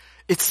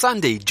It's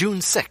Sunday, June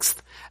 6th,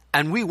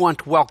 and we want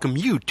to welcome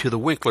you to the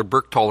Winkler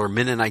Bergthaler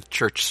Mennonite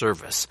Church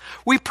service.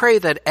 We pray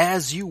that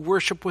as you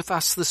worship with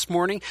us this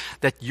morning,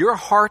 that your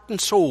heart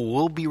and soul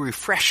will be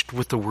refreshed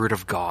with the Word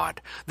of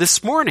God.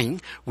 This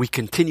morning, we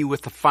continue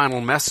with the final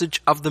message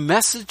of the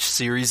message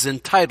series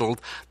entitled,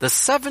 The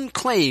 7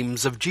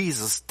 Claims of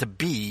Jesus to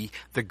Be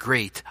the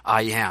Great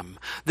I Am.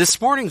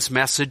 This morning's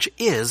message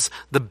is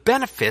the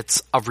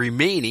benefits of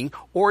remaining,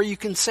 or you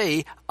can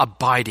say,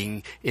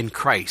 abiding in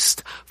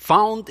Christ,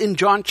 found in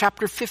John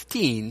chapter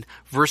 15,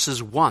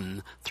 verses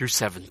 1 through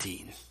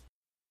 17.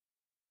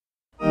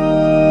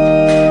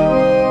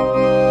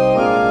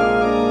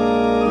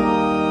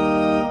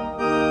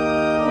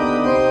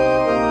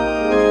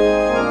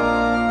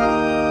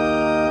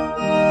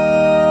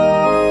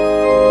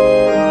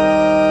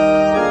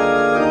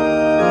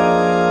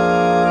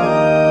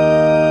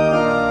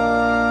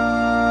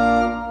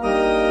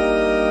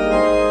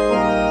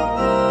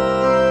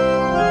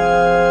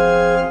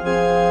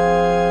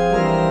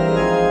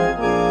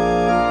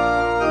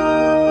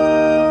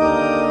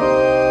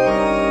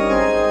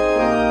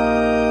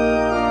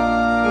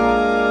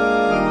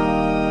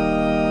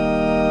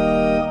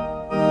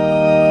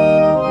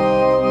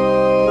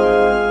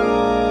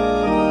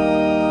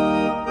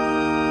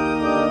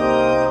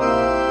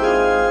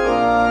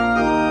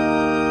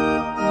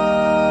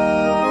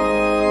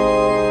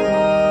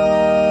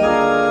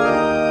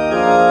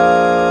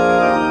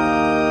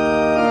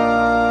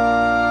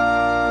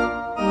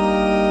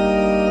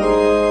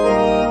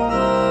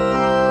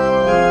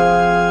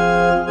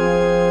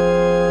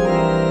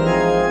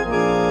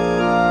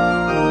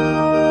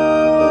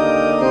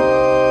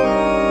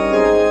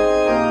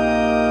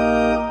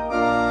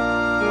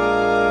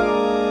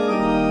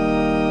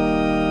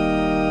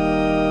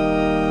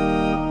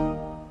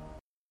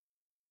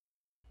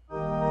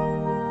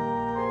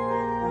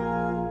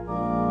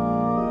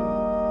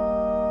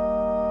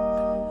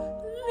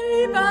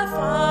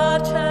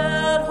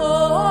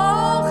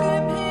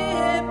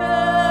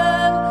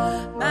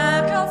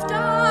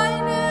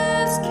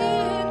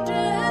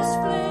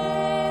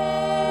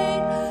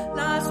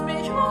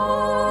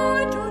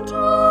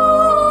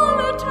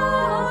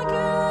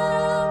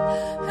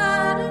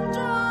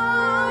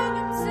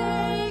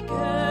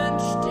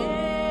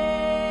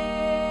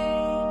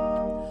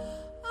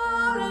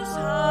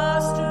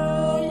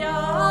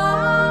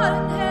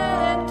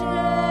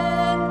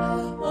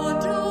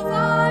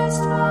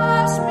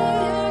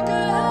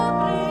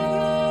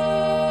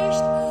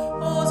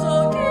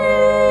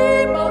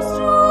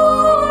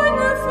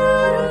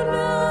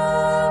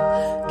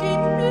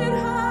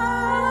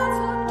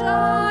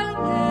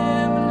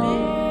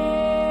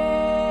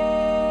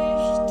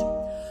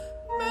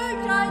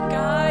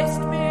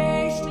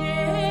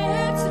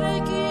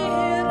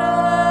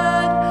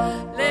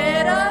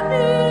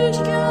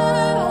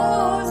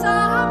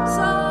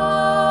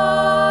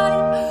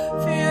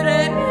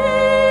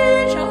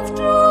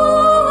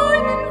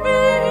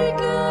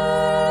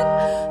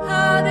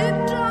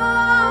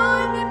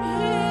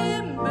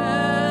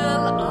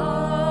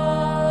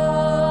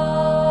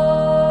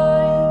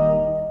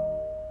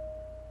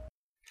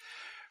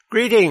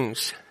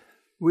 Greetings.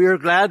 We are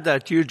glad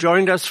that you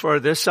joined us for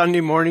this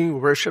Sunday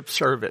morning worship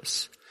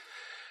service.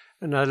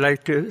 And I'd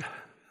like to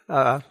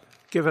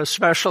give a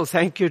special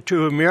thank you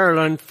to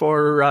Marilyn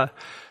for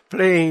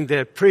playing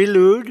the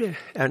prelude,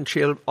 and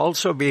she'll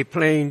also be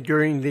playing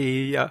during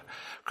the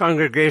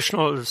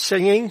congregational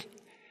singing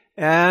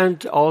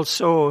and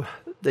also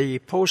the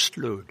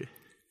postlude.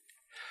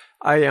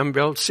 I am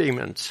Bill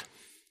Siemens.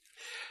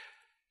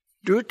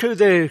 Due to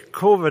the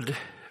COVID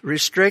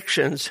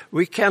restrictions,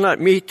 we cannot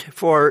meet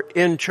for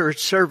in-church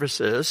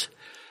services,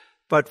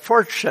 but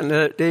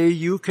fortunately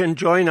you can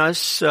join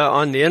us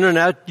on the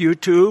internet,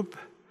 YouTube,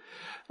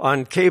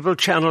 on cable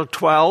channel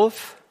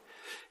 12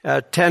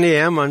 at 10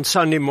 a.m. on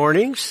Sunday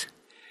mornings,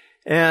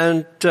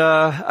 and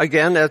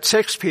again at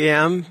 6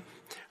 p.m.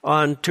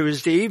 on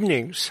Tuesday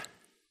evenings,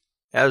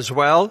 as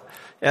well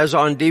as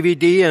on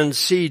DVD and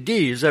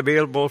CDs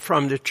available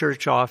from the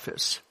church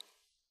office.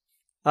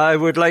 I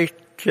would like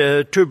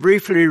to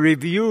briefly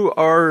review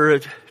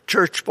our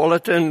church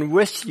bulletin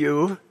with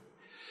you,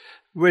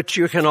 which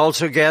you can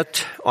also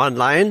get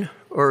online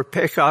or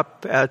pick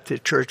up at the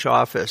church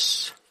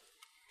office.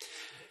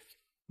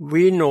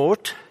 We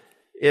note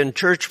in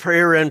church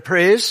prayer and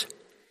praise,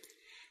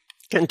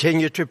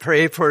 continue to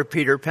pray for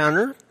Peter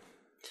Penner.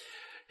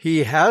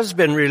 He has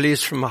been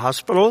released from the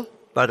hospital,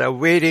 but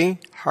awaiting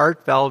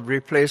heart valve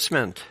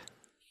replacement.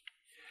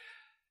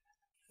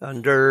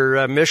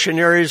 Under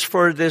missionaries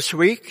for this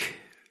week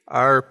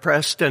are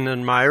Preston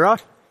and Myra.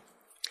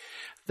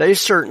 They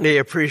certainly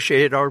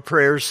appreciate our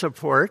prayer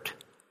support.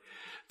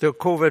 The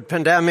COVID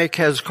pandemic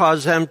has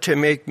caused them to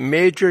make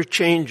major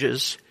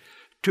changes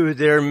to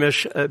their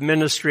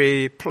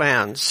ministry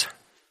plans.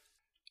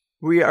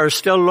 We are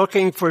still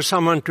looking for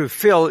someone to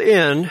fill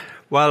in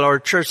while our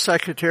church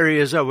secretary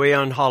is away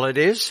on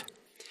holidays.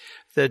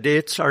 The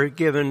dates are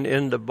given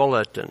in the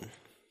bulletin.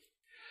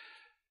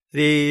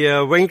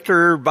 The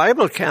Winkler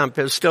Bible Camp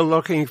is still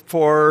looking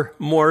for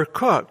more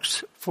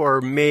cooks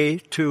for May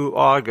to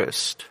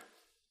August.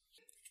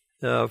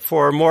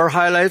 For more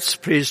highlights,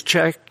 please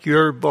check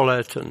your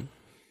bulletin.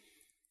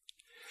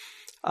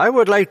 I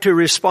would like to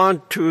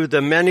respond to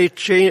the many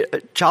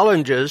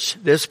challenges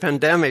this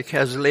pandemic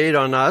has laid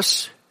on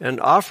us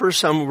and offer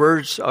some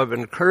words of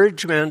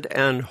encouragement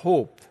and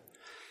hope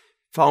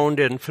found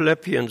in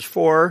Philippians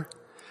 4,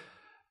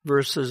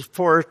 verses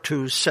 4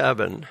 to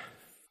 7.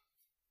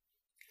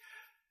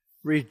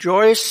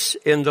 Rejoice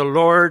in the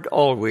Lord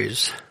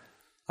always.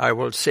 I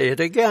will say it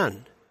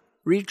again.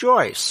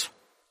 Rejoice.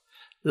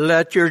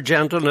 Let your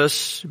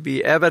gentleness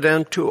be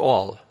evident to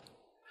all.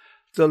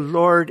 The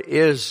Lord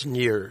is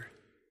near.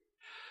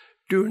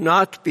 Do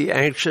not be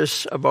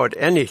anxious about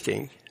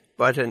anything,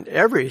 but in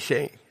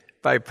everything,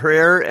 by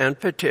prayer and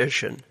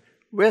petition,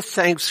 with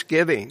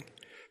thanksgiving,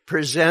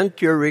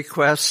 present your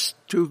requests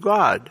to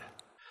God.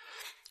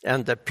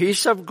 And the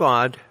peace of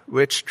God,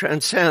 which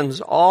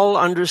transcends all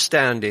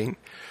understanding,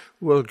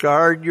 will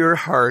guard your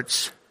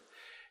hearts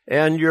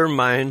and your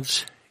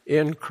minds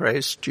in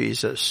Christ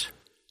Jesus.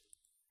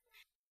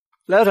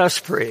 Let us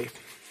pray.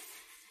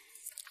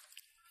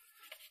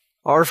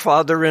 Our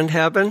Father in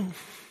heaven,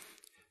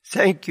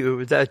 thank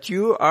you that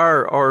you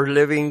are our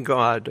living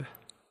God.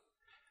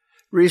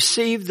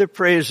 Receive the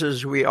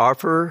praises we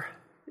offer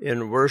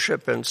in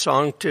worship and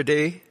song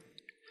today.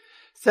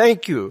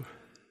 Thank you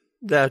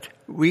that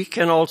we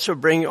can also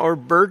bring our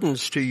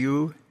burdens to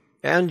you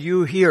and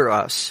you hear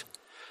us.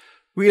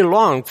 We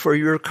long for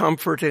your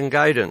comfort and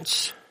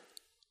guidance.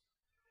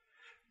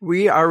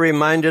 We are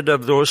reminded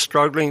of those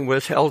struggling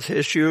with health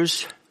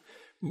issues.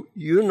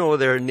 You know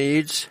their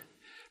needs.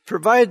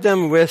 Provide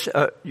them with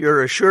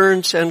your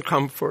assurance and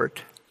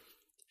comfort.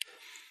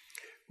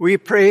 We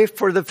pray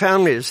for the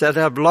families that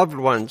have loved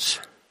ones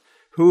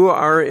who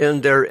are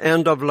in their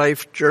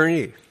end-of-life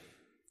journey.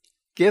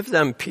 Give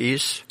them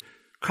peace,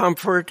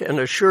 comfort, and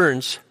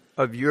assurance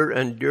of your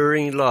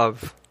enduring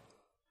love.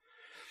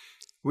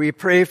 We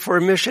pray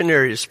for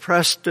missionaries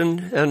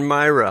Preston and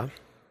Myra.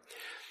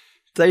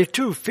 They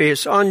too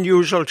face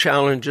unusual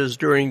challenges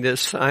during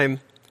this time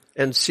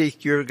and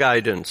seek your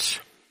guidance.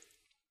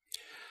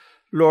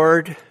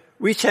 Lord,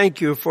 we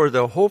thank you for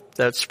the hope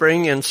that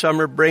spring and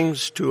summer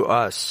brings to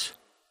us.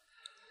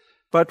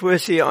 But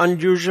with the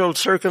unusual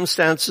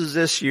circumstances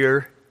this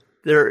year,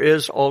 there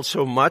is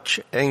also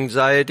much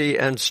anxiety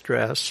and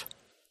stress.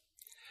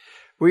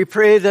 We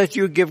pray that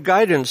you give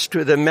guidance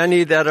to the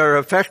many that are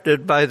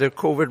affected by the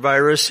COVID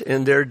virus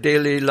in their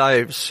daily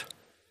lives.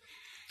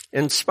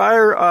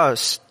 Inspire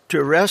us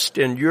to rest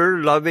in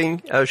your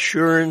loving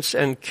assurance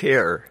and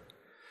care.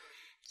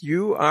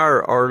 You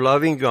are our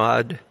loving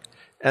God,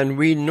 and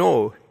we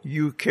know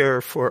you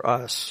care for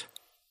us.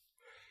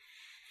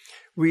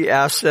 We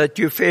ask that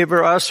you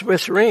favor us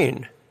with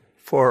rain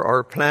for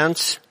our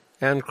plants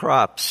and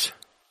crops.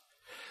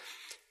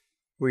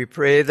 We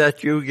pray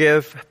that you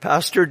give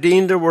Pastor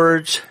Dean the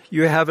words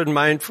you have in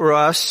mind for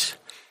us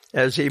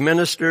as he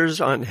ministers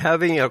on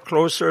having a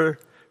closer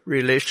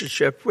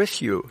relationship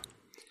with you.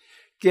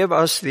 Give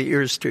us the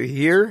ears to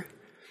hear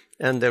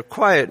and the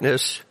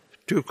quietness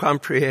to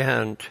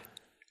comprehend.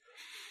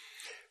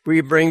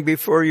 We bring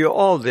before you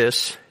all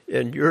this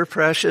in your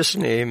precious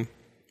name.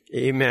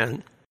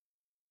 Amen.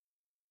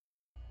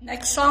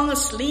 Next song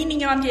is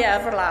Leaning on the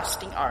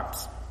Everlasting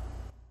Arms.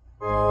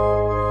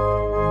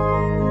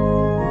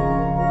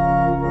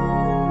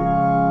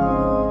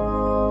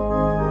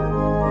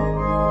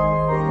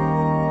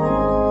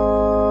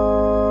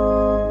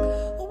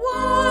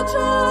 What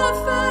a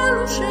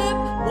fellowship,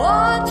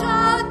 what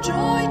a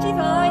joy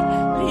divine,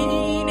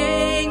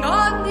 leaning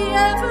on the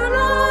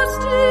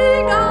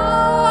everlasting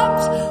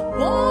arms.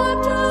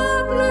 What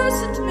a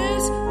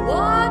blessedness,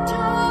 what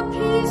a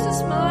peace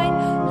is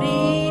mine,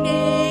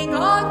 leaning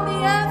on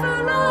the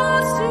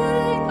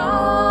everlasting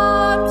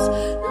arms.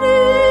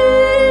 Leaning,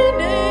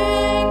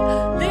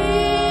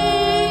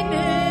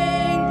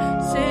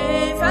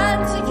 safe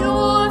and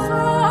secure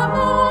from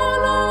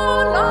all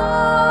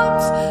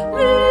alarms.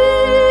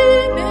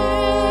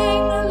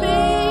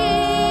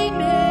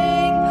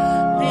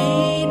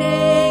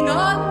 Leaning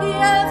on the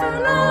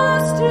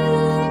everlasting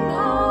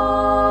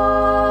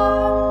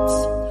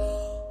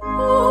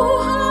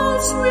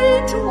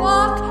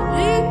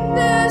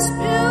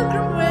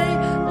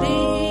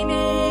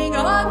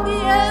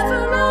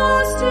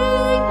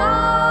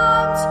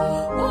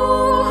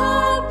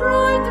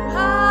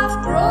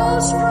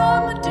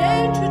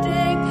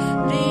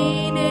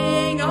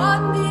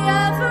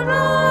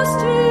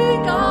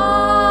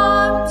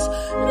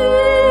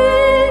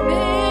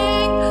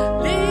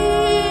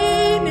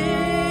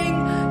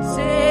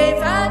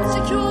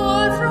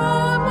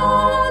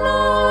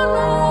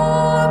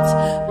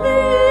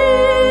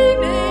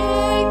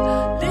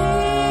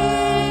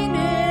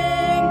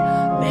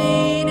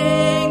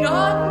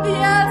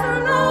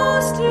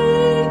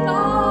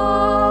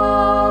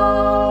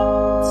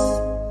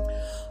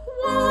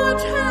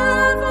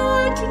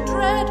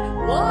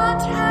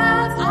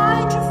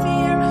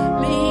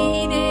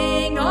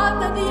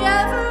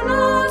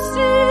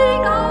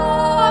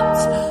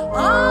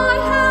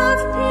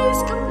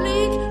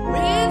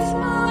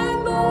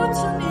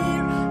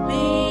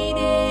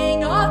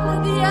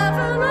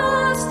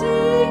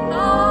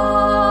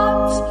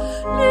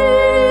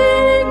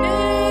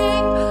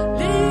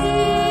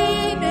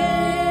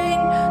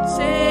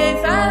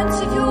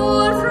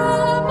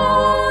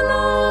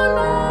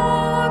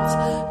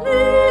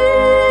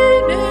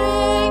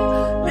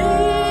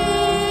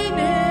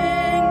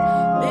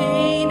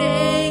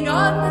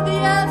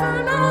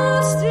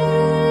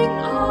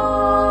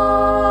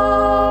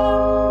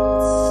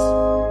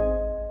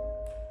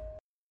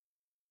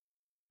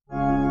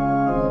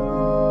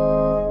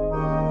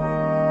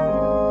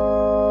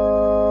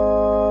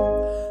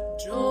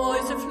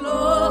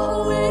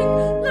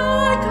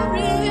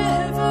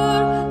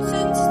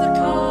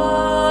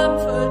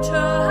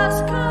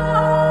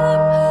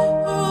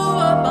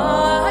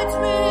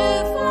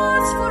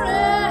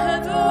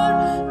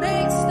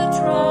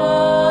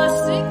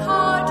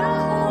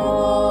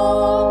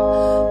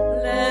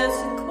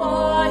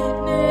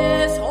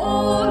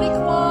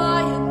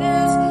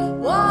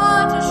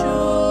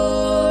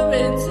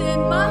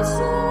my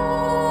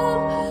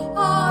soul.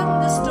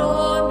 On the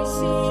stormy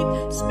sea,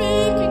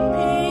 speaking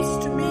peace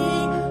to me,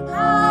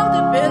 how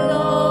the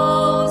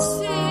billows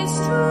cease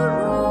to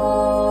roll.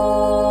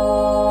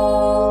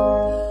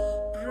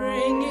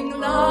 Bringing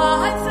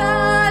life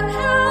and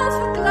health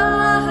and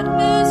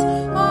gladness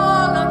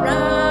all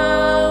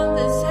around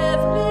this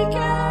heavenly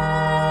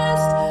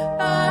guest.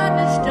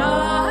 Banished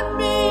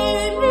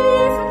unbelief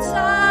and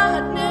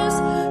sadness,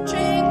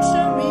 change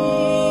the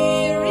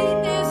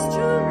weariness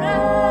to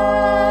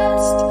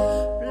rest.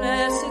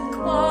 Blessed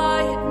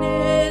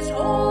quietness,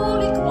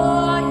 holy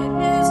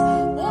quietness,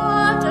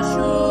 what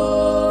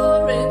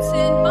assurance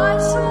in my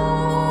soul.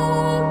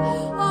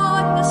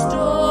 On the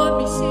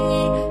stormy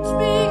sea,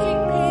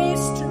 speaking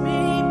peace to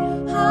me,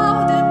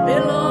 how the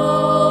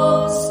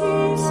billows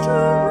cease to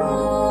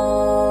roll.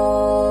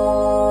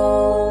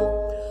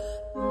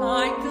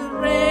 Like the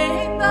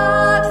rain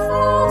that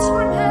falls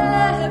from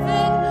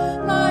heaven,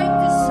 like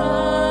the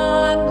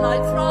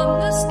sunlight from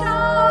the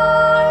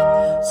sky,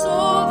 so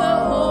the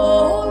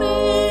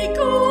Holy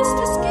Ghost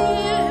is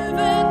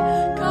given,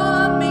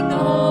 coming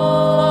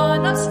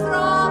on us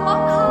from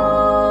on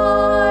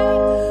high.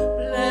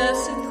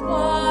 Blessed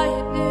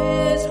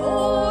quietness,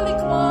 holy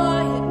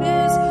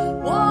quietness,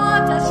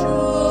 what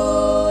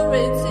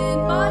assurance in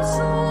my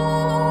soul.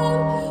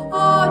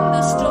 On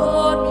the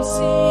stormy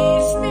sea,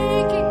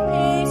 speaking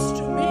peace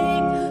to me,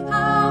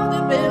 how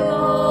the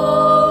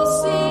billows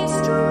cease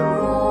to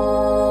roll.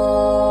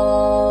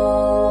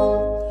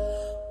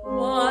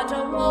 What a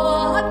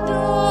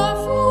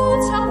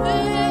wonderful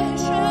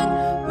salvation,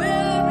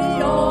 where we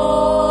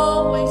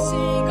always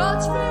see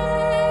God's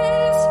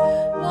face.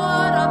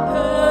 What a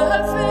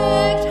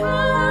perfect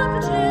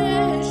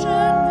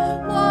habitation,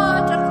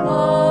 what a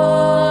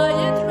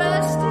quiet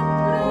resting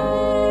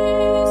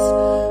place.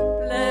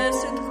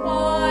 Blessed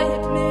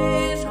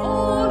quietness,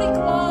 holy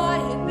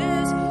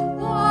quietness,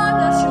 what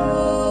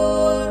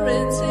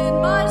assurance in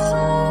my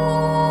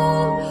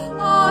soul.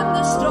 On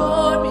the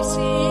stormy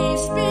sea,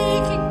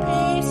 speaking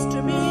peace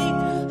to me,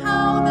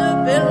 how the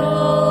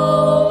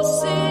billows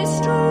cease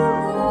to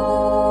roll.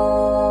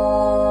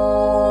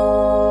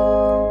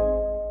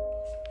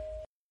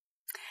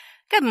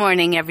 Good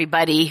morning,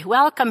 everybody.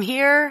 Welcome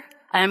here.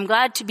 I'm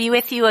glad to be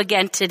with you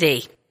again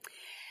today.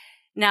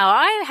 Now,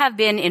 I have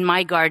been in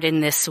my garden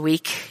this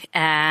week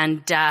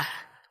and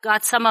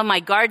got some of my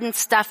garden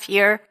stuff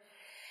here.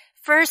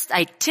 First,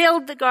 I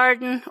tilled the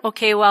garden.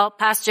 Okay, well,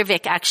 Pastor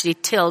Vic actually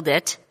tilled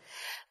it.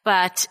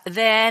 But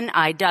then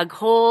I dug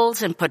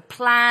holes and put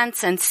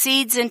plants and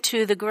seeds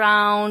into the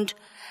ground.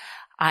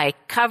 I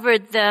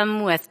covered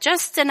them with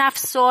just enough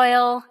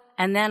soil,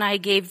 and then I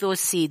gave those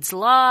seeds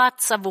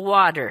lots of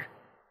water.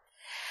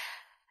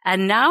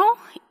 And now,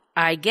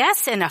 I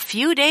guess in a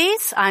few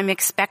days, I'm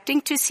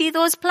expecting to see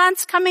those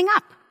plants coming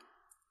up.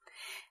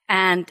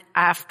 And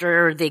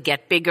after they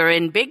get bigger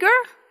and bigger,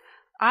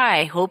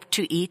 I hope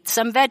to eat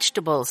some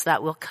vegetables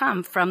that will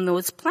come from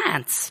those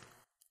plants.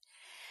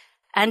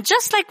 And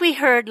just like we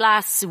heard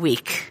last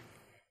week,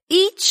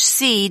 each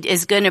seed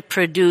is going to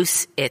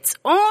produce its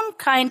own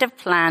kind of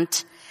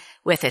plant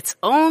with its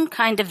own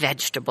kind of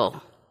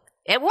vegetable.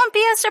 It won't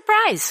be a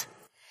surprise.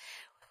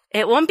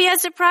 It won't be a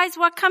surprise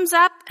what comes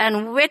up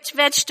and which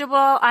vegetable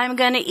I'm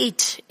going to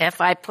eat. If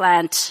I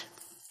plant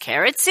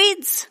carrot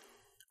seeds,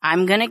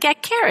 I'm going to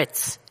get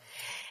carrots.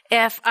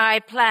 If I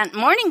plant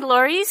morning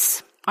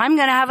glories, I'm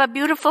going to have a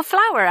beautiful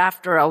flower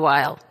after a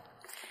while.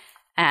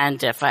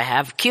 And if I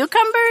have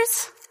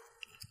cucumbers,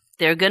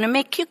 they're going to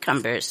make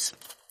cucumbers.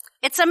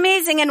 It's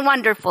amazing and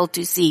wonderful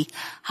to see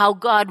how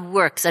God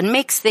works and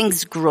makes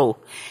things grow.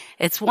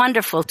 It's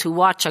wonderful to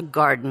watch a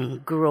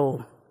garden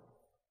grow.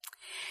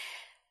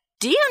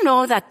 Do you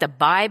know that the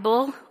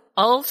Bible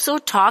also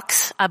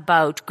talks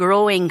about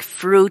growing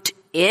fruit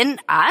in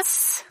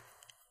us?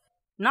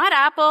 Not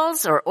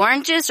apples or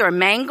oranges or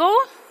mango.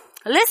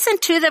 Listen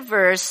to the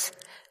verse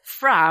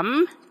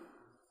from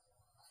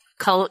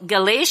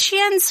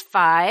Galatians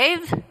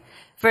 5,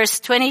 verse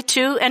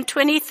 22 and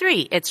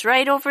 23. It's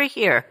right over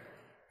here.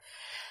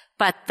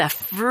 But the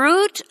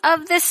fruit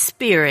of the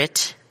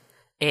Spirit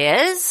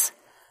is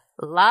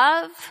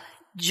love,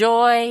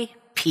 joy,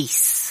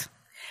 peace,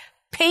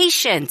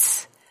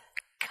 patience,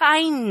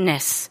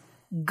 kindness,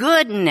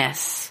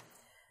 goodness,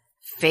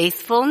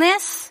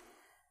 faithfulness,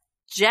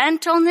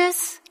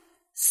 gentleness,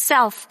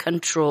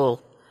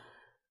 self-control.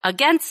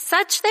 Against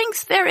such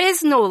things there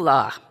is no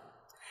law.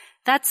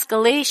 That's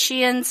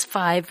Galatians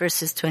 5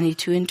 verses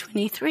 22 and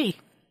 23.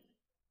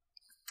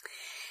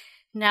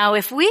 Now,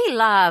 if we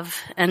love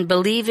and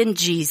believe in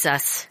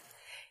Jesus,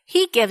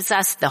 He gives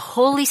us the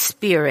Holy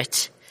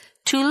Spirit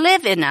to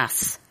live in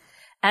us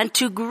and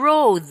to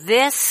grow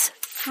this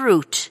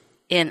fruit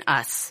in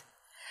us.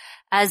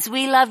 As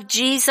we love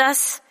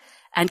Jesus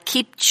and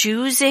keep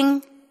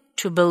choosing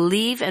to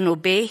believe and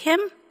obey Him,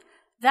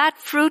 that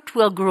fruit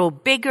will grow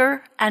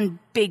bigger and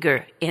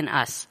bigger in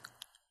us.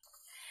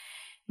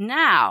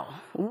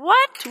 Now,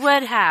 what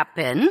would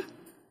happen?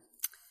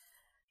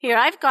 Here,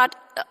 I've got,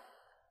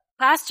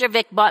 Pastor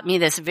Vic bought me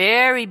this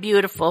very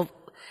beautiful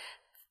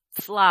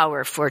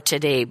flower for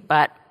today,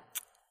 but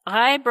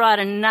I brought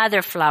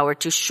another flower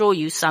to show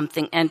you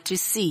something and to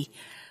see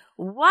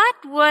what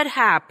would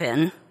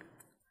happen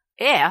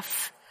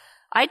if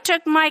I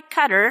took my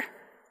cutter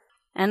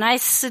and I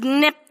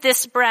snipped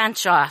this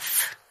branch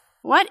off.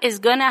 What is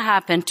going to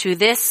happen to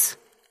this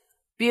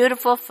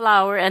beautiful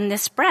flower and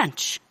this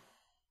branch?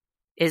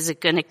 Is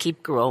it going to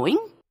keep growing?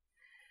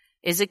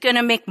 Is it going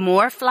to make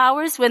more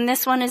flowers when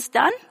this one is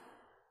done?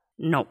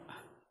 No,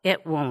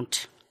 it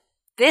won't.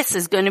 This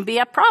is going to be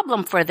a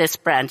problem for this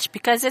branch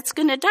because it's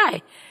going to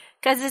die,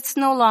 because it's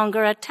no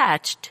longer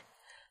attached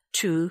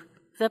to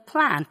the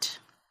plant.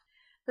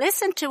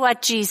 Listen to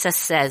what Jesus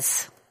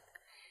says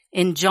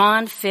in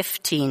John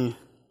 15.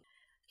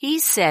 He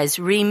says,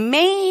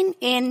 "Remain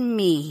in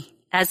me,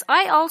 as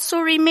I also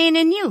remain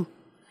in you.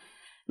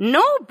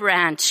 No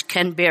branch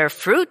can bear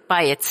fruit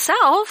by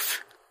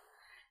itself.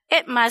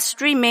 It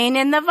must remain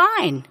in the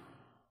vine.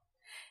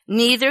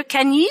 Neither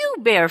can you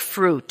bear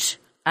fruit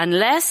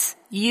unless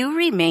you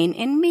remain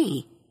in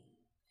me.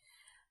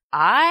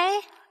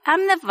 I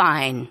am the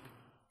vine.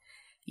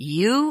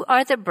 You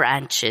are the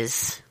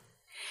branches.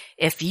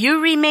 If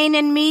you remain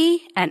in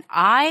me and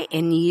I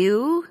in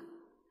you,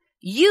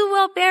 you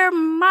will bear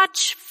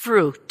much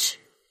fruit.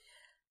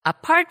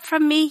 Apart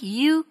from me,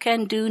 you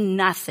can do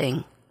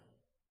nothing.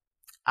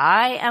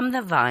 I am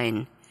the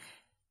vine.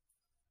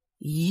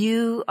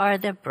 You are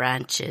the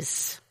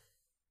branches.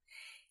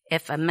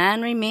 If a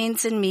man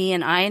remains in me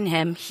and I in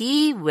him,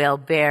 he will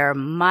bear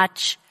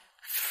much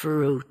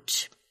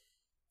fruit."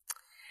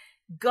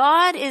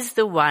 God is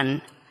the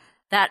one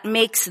that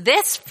makes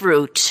this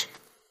fruit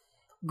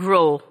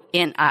grow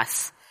in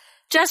us,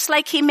 just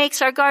like he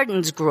makes our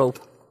gardens grow.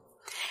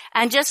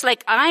 And just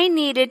like I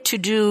needed to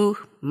do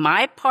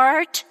my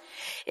part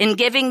in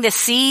giving the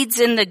seeds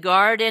in the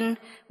garden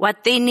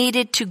what they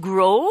needed to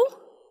grow,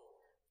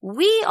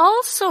 we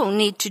also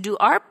need to do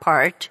our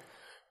part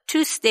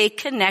to stay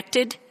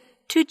connected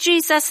to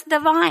Jesus the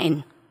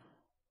vine.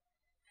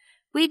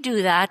 We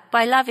do that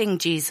by loving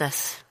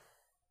Jesus.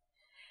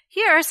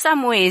 Here are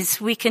some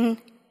ways we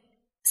can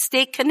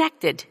stay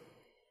connected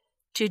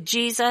to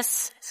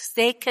Jesus,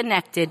 stay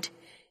connected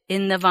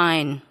in the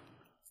vine.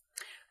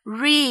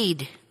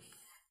 Read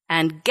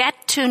and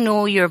get to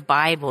know your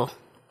Bible.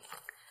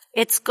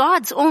 It's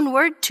God's own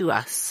word to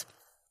us.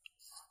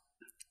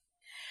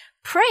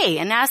 Pray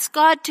and ask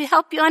God to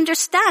help you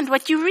understand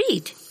what you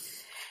read,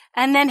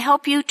 and then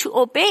help you to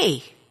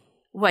obey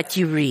what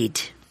you read,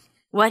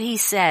 what he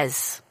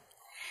says.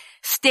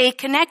 Stay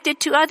connected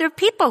to other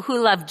people who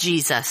love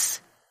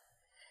Jesus.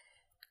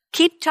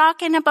 Keep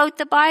talking about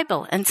the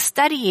Bible and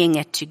studying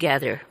it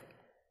together.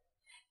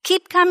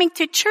 Keep coming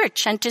to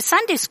church and to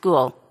Sunday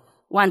school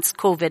once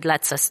COVID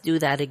lets us do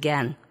that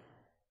again.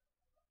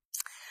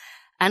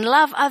 And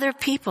love other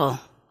people.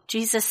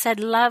 Jesus said,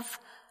 love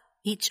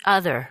each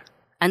other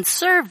and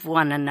serve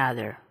one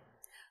another.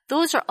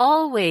 Those are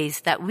all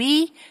ways that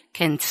we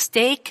can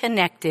stay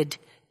connected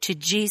to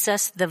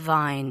Jesus the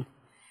vine.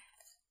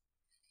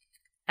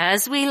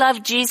 As we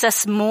love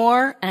Jesus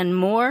more and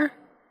more,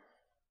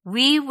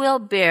 we will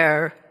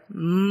bear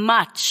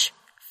much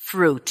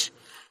fruit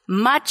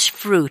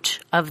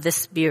of the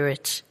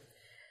Spirit.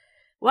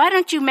 Why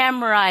don't you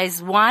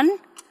memorize one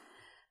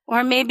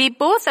or maybe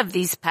both of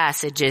these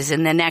passages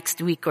in the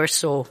next week or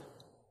so?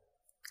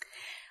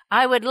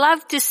 I would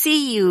love to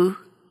see you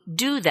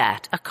do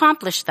that,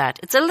 accomplish that.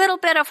 It's a little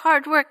bit of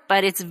hard work,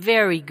 but it's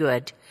very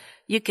good.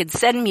 You could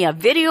send me a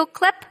video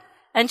clip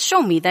and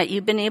show me that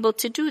you've been able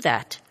to do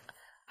that.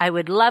 I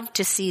would love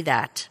to see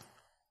that.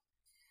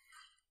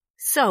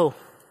 So,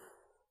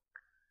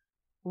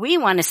 we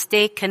want to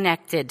stay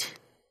connected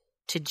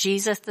to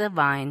Jesus the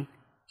vine,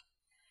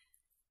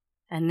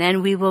 and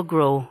then we will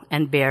grow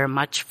and bear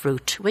much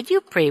fruit. Would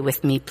you pray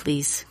with me,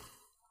 please?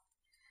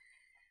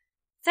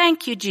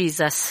 Thank you,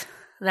 Jesus,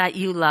 that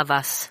you love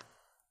us.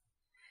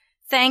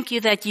 Thank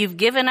you that you've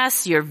given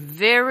us your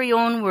very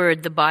own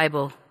word, the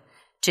Bible,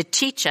 to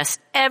teach us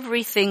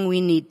everything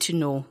we need to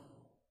know.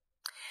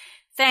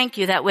 Thank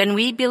you that when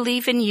we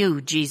believe in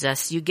you,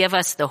 Jesus, you give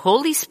us the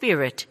Holy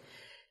Spirit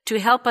to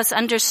help us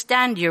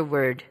understand your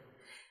word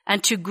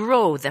and to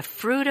grow the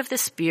fruit of the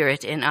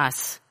Spirit in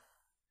us.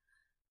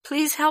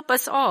 Please help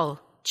us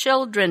all,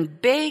 children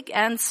big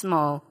and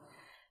small,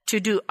 to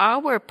do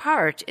our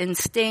part in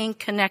staying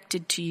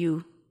connected to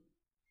you.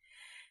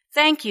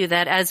 Thank you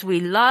that as we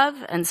love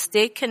and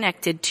stay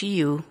connected to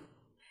you,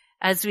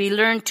 as we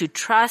learn to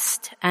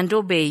trust and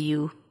obey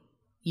you,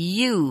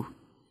 you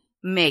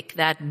make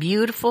that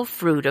beautiful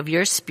fruit of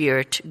your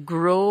Spirit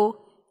grow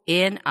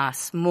in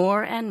us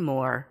more and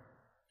more.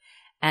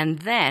 And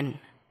then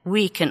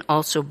we can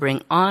also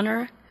bring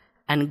honor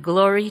and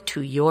glory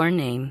to your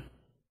name.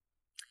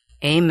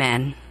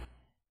 Amen.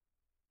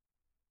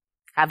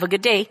 Have a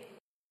good day.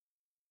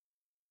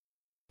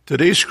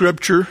 Today's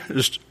scripture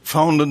is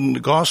found in the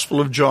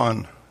Gospel of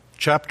John,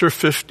 chapter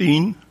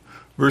 15,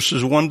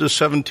 verses 1 to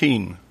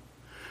 17.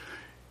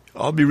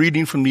 I'll be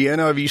reading from the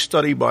NIV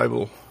Study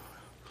Bible.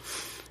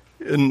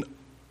 And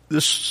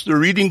the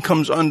reading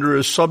comes under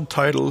a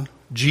subtitle,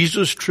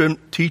 Jesus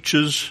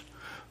teaches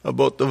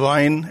about the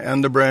vine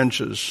and the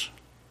branches.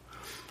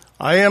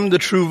 I am the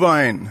true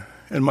vine,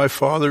 and my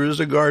Father is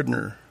the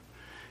gardener.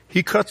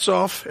 He cuts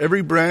off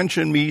every branch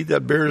in me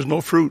that bears no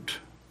fruit,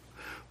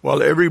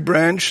 while every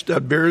branch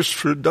that bears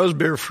fruit does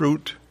bear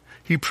fruit,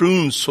 he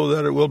prunes so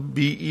that it will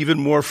be even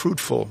more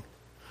fruitful.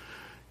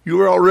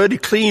 You are already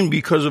clean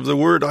because of the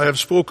word I have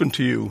spoken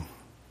to you.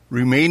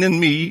 Remain in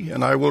me,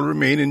 and I will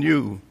remain in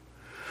you.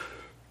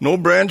 No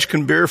branch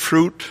can bear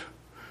fruit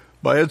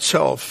by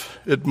itself.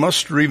 It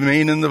must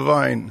remain in the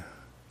vine.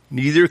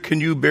 Neither can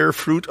you bear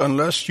fruit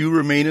unless you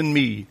remain in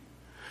me.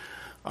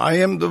 I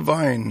am the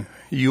vine,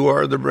 you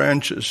are the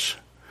branches.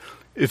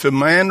 If a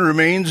man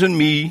remains in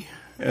me,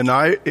 and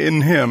I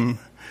in him,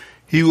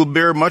 he will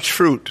bear much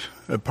fruit.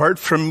 Apart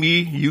from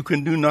me, you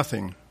can do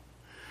nothing.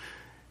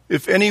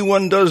 If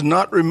anyone does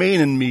not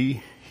remain in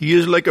me, he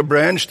is like a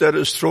branch that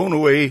is thrown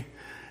away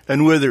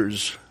and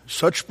withers.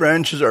 Such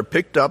branches are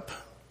picked up,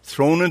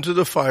 thrown into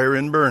the fire,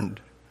 and burned.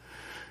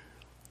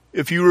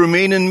 If you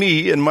remain in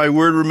me and my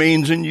word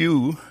remains in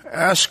you,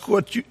 ask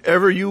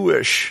whatever you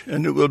wish,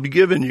 and it will be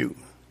given you.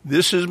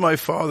 This is my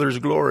Father's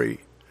glory,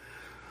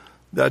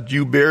 that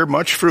you bear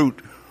much fruit,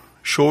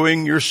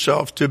 showing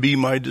yourself to be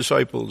my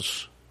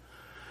disciples.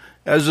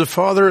 As the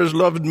Father has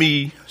loved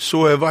me,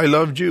 so have I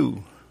loved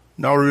you.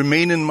 Now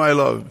remain in my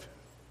love.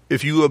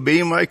 If you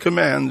obey my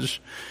commands,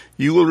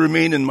 you will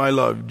remain in my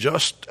love,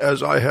 just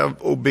as I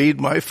have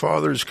obeyed my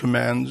Father's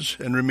commands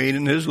and remain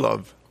in his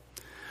love.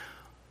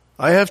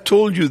 I have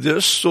told you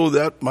this so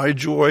that my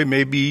joy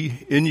may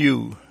be in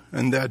you,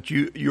 and that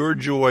your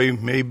joy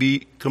may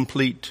be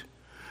complete.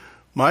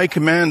 My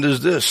command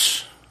is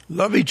this: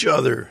 love each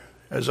other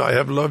as I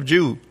have loved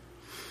you.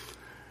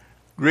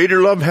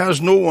 Greater love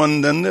has no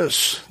one than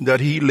this,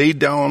 that he laid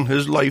down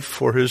his life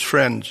for his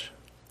friends.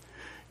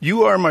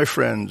 You are my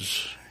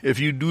friends, if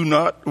you do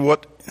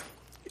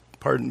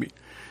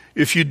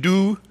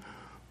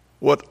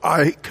what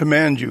I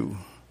command you.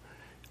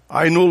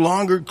 I no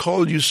longer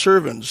call you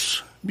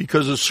servants,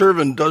 because a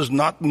servant does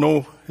not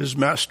know his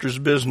master's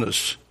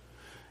business.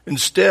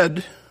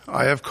 Instead,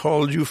 I have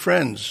called you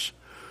friends.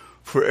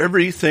 For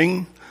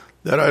everything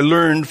that I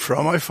learned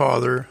from my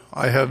Father,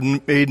 I have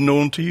made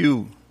known to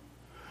you.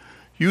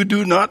 You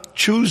did not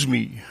choose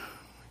me,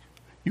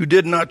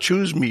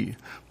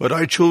 but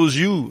I chose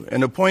you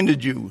and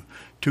appointed you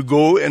to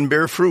go and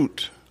bear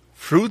fruit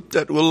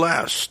that will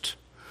last.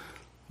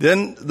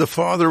 Then the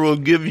Father will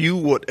give you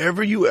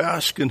whatever you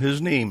ask in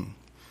his name.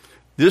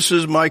 This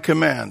is my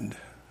command: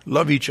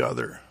 love each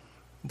other.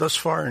 Thus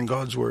far in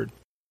God's word.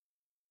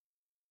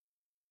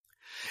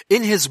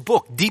 In his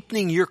book,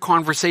 Deepening Your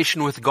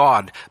Conversation with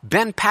God,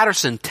 Ben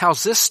Patterson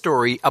tells this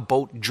story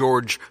about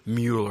George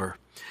Mueller.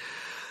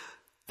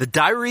 The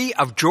Diary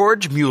of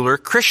George Mueller,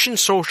 Christian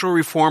social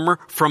reformer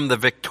from the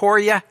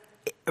Victorian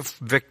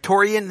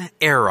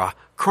era,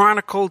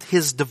 chronicled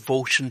his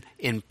devotion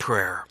in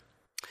prayer.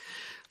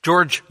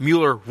 George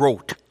Mueller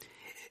wrote,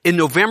 "In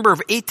November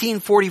of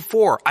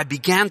 1844, I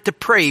began to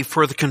pray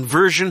for the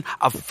conversion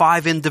of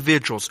 5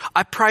 individuals.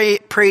 I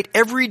prayed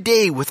every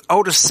day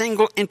without a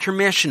single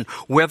intermission,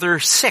 whether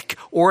sick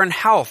or in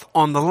health,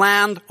 on the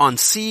land, on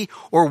sea,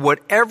 or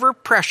whatever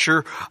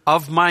pressure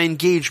of my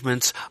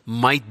engagements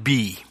might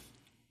be.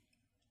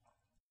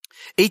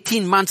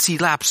 18 months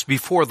elapsed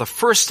before the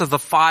first of the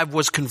 5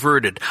 was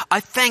converted.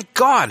 I thanked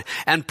God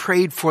and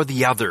prayed for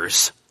the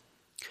others.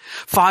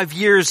 5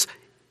 years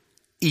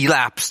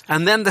elapsed,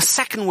 and then the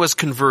second was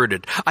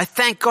converted. I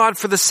thanked God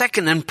for the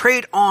second and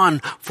prayed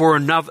on for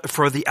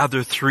the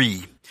other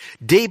 3.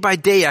 Day by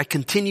day I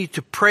continued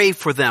to pray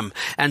for them,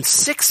 and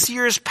 6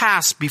 years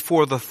passed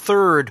before the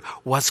third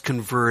was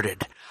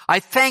converted. I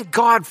thanked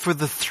God for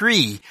the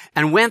 3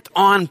 and went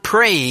on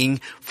praying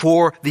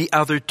for the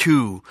other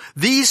 2.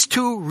 These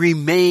 2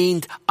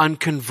 remained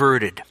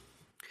unconverted."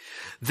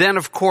 Then,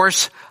 of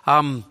course,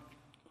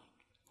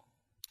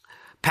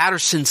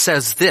 Patterson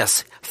says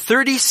this: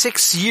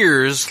 36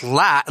 years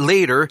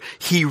later,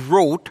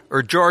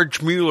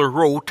 George Mueller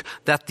wrote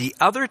that the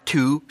other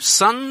 2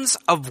 sons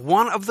of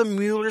one of the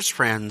Mueller's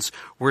friends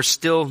were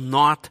still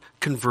not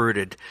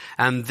converted.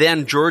 And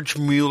then George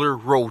Mueller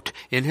wrote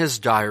in his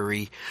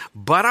diary,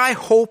 "But I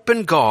hope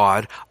in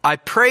God, I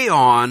pray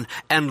on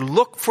and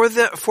look for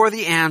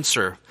the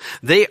answer.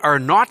 They are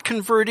not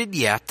converted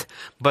yet,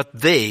 but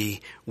they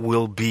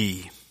will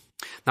be."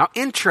 Now,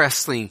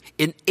 interesting,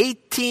 in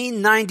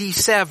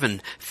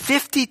 1897,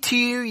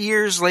 52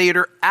 years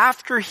later,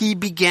 after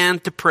George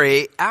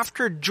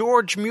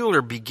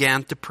Mueller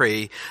began to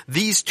pray,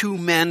 these 2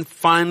 men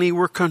finally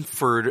were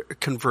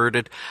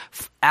converted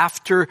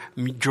after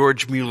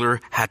George Mueller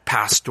had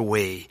passed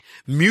away.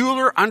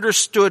 Mueller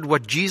understood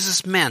what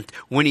Jesus meant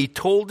when he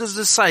told his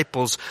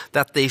disciples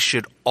that they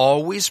should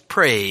always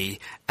pray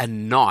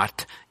and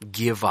not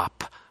give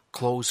up.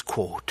 Close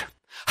quote.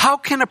 How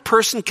can a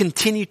person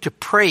continue to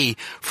pray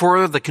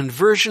for the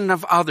conversion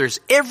of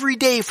others every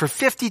day for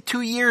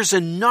 52 years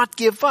and not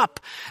give up?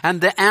 And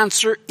the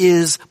answer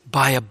is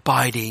by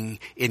abiding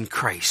in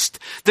Christ.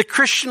 The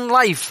Christian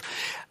life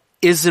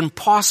is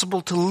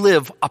impossible to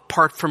live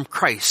apart from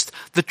Christ.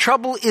 The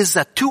trouble is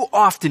that too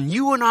often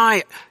you and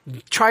I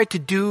try to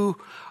do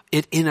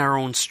it in our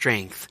own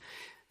strength.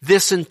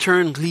 This in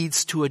turn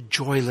leads to a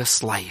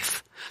joyless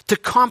life. To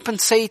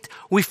compensate,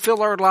 we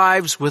fill our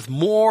lives with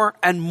more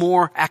and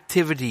more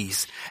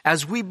activities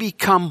as we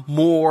become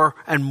more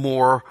and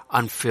more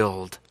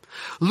unfilled.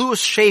 Louis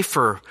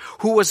Schaeffer,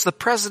 who was the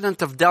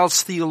president of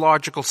Dallas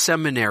Theological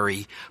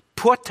Seminary,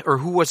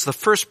 who was the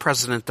first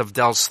president of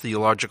Dallas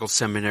Theological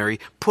Seminary,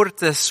 put it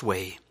this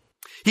way.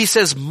 He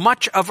says,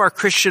 much of our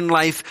Christian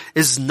life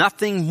is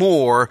nothing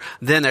more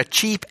than a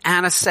cheap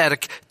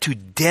anesthetic to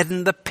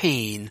deaden the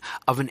pain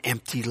of an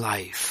empty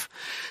life.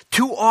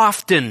 Too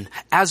often,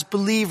 as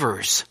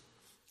believers,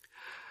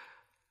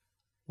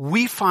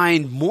 we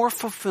find more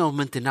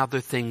fulfillment in other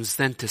things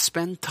than to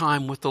spend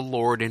time with the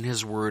Lord in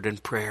His Word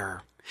and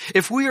prayer.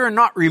 If we are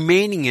not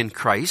remaining in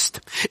Christ,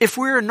 if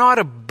we are not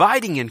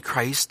abiding in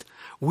Christ,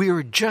 we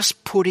are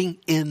just putting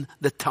in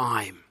the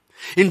time.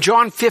 In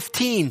John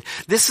 15,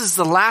 this is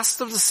the last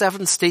of the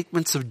 7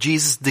 statements of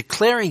Jesus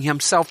declaring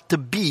Himself to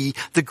be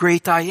the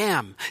great I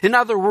am. In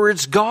other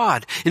words,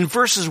 God. In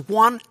verses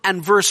 1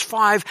 and verse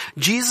 5,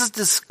 Jesus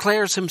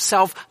declares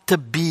Himself to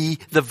be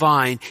the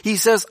vine. He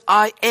says,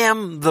 I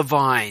am the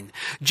vine.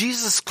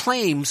 Jesus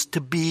claims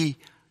to be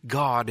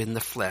God in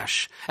the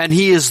flesh. And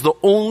He is the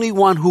only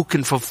one who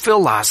can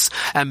fulfill us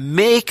and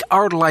make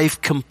our life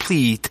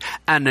complete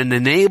and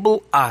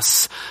enable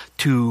us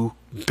to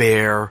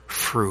bear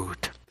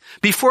fruit.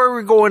 Before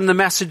we go into the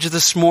message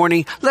this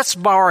morning, let's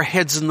bow our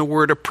heads in the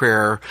word of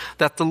prayer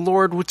that the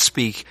Lord would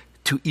speak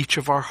to each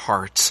of our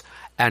hearts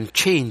and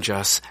change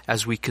us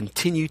as we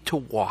continue to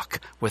walk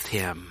with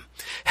Him.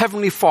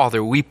 Heavenly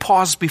Father, we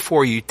pause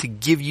before You to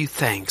give You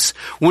thanks.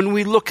 When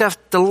we look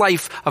at the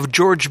life of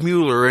George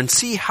Mueller and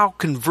see how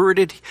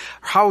converted,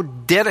 how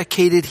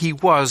dedicated he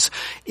was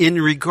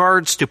in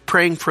regards to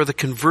praying for the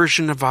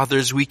conversion of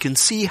others, we can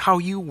see how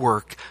You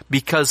work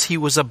because he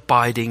was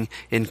abiding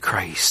in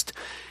Christ.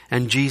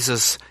 And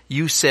Jesus,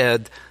 You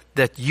said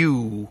that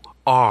You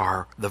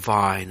are the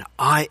vine.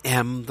 I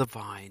am the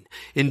vine.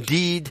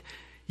 Indeed,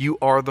 You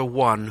are the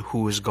one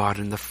who is God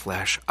in the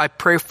flesh. I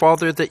pray,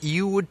 Father, that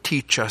You would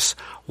teach us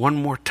one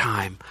more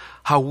time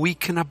how we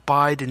can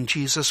abide in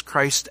Jesus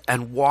Christ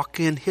and walk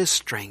in His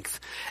strength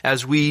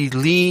as we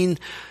lean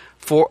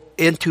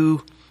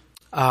into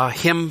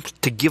Him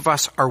to give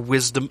us our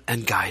wisdom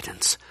and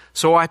guidance.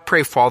 So I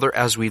pray, Father,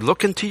 as we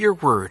look into Your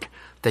word,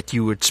 that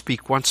You would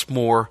speak once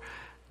more.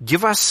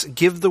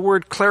 Give the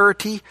word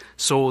clarity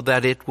so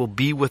that it will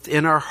be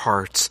within our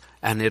hearts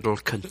and it'll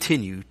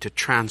continue to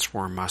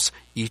transform us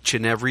each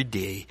and every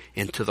day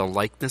into the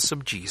likeness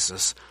of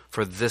Jesus.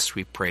 For this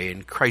we pray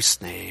in Christ's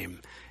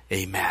name.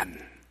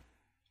 Amen.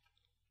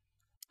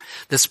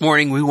 This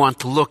morning we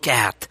want to look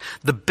at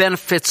the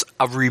benefits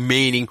of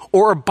remaining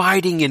or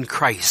abiding in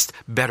Christ,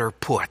 better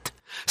put.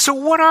 So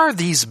what are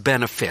these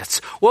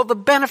benefits? Well, the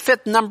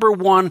benefit number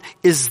 1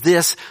 is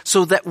this,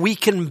 so that we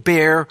can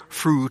bear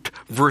fruit,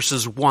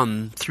 verses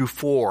 1 through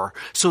 4.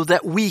 So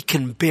that we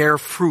can bear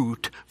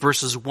fruit,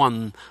 verses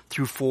 1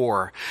 through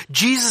 4.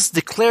 Jesus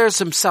declares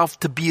Himself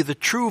to be the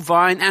true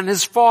vine and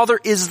His Father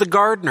is the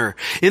gardener.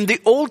 In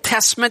the Old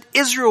Testament,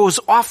 Israel is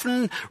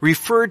often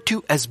referred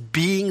to as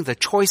being the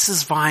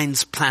choicest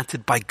vines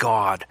planted by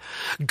God.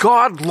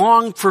 God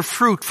longed for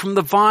fruit from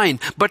the vine,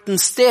 but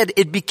instead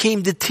it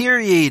became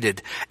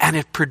deteriorated and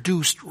it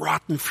produced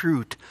rotten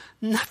fruit.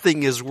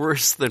 Nothing is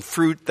worse than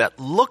fruit that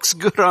looks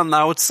good on the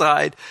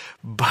outside,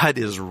 but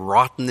is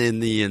rotten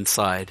in the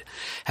inside.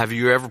 Have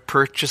you ever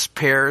purchased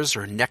pears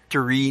or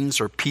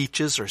nectarines or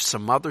peaches or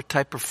some other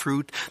type of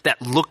fruit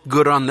that looked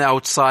good on the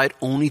outside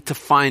only to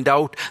find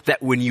out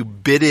that when you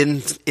bit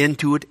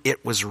into it,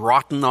 it was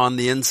rotten on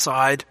the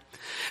inside?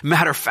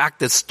 Matter of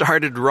fact, it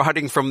started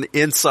rotting from the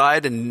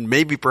inside and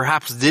maybe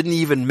perhaps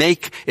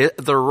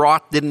the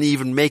rot didn't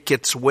even make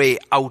its way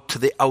out to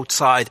the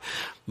outside.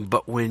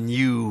 But when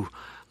you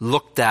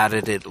looked at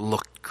it, it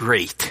looked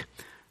great.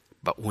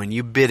 But when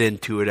you bit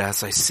into it,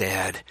 as I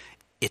said,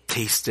 it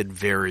tasted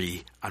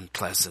very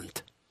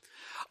unpleasant.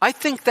 I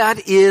think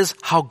that is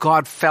how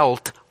God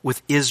felt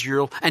with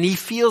Israel, and He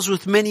feels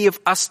with many of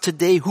us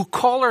today who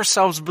call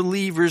ourselves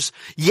believers,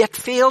 yet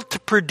fail to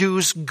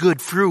produce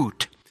good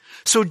fruit.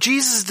 So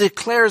Jesus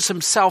declares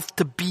Himself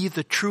to be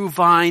the true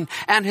vine,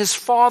 and His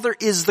Father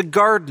is the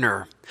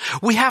gardener.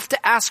 We have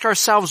to ask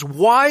ourselves,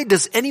 why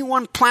does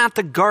anyone plant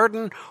a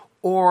garden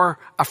or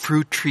a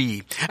fruit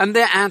tree? And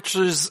the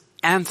answer is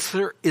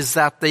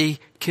that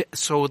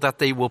so that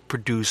they will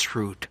produce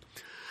fruit.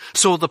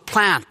 So the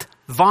plant,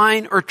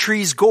 vine or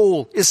tree's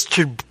goal is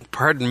to,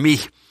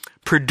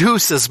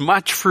 produce as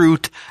much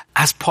fruit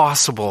as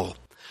possible.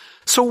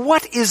 So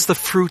what is the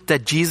fruit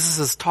that Jesus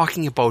is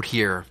talking about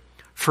here?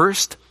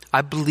 First,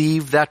 I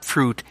believe that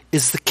fruit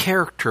is the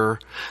character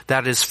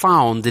that is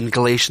found in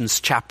Galatians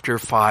chapter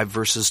 5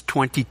 verses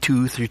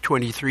 22 through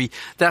 23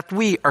 that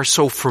we are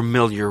so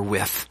familiar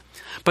with.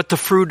 But the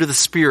fruit of the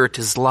Spirit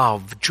is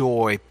love,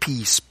 joy,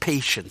 peace,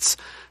 patience,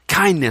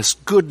 kindness,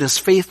 goodness,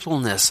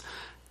 faithfulness,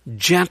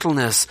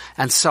 gentleness,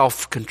 and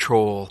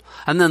self-control.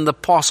 And then the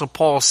Apostle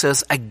Paul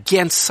says,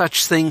 against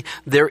such thing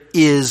there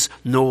is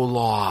no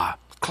law.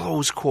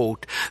 Close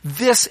quote.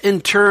 This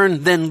in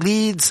turn then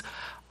leads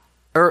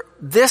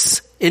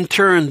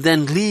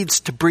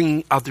to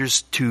bringing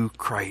others to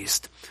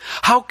Christ.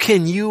 How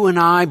can you and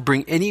I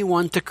bring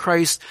anyone to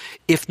Christ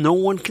if no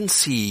one can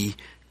see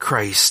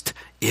Christ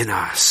in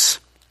us?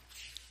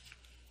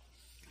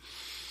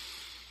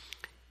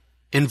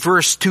 In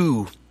verse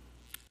 2,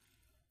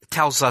 it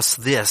tells us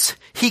this: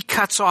 He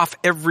cuts off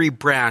every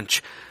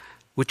branch,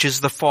 which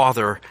is the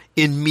Father,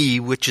 in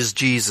me, which is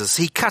Jesus.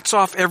 He cuts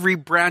off every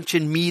branch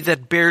in me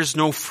that bears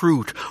no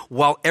fruit,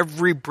 while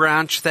every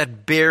branch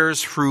that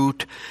bears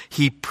fruit,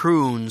 He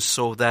prunes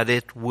so that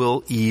it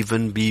will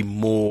even be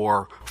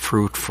more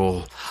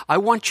fruitful. I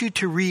want you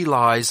to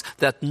realize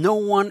that no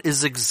one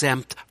is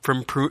exempt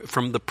from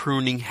the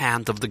pruning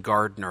hand of the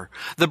gardener.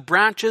 The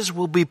branches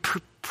will be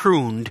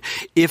pruned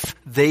if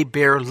they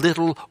bear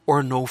little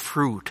or no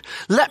fruit.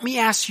 Let me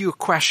ask you a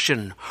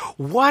question.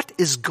 What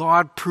is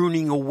God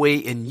pruning away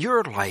in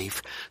your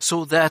life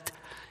so that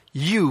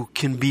you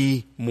can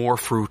be more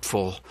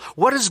fruitful?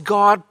 What is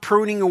God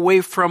pruning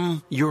away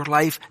from your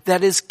life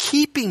that is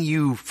keeping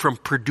you from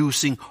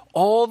producing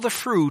all the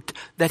fruit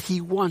that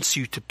He wants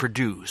you to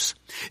produce?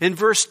 In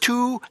verse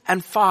 2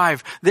 and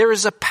 5, there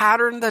is a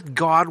pattern that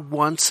God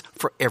wants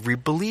for every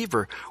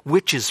believer,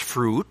 which is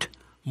fruit,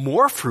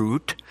 more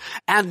fruit,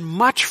 and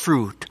much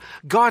fruit.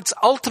 God's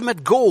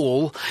ultimate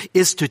goal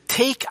is to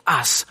take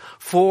us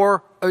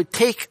from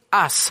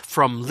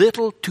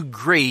little to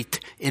great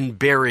in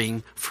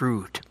bearing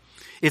fruit.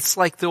 It's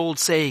like the old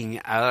saying,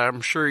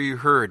 I'm sure you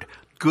heard,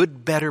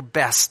 good, better,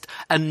 best,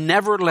 and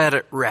never let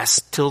it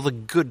rest till the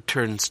good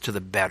turns to the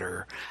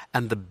better,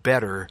 and the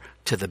better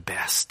to the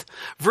best.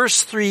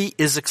 Verse 3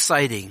 is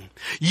exciting.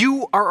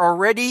 You are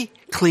already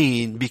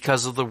clean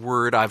because of the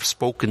word I've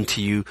spoken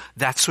to you.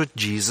 That's what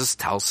Jesus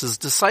tells His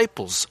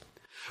disciples.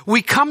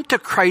 We come to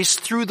Christ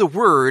through the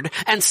Word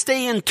and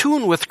stay in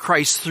tune with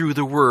Christ through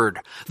the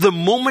Word. The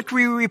moment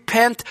we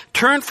repent,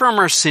 turn from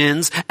our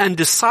sins, and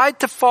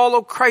decide to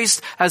follow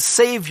Christ as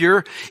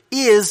Savior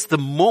is the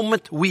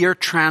moment we are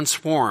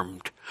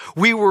transformed.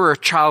 We were a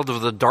child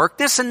of the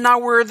darkness, and now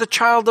we're the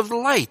child of the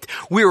light.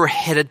 We were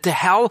headed to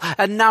hell,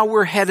 and now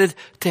we're headed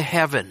to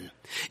heaven.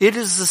 It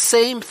is the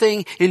same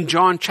thing in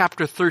John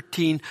chapter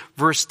 13,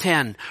 verse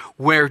 10,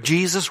 where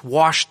Jesus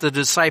washed the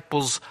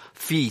disciples'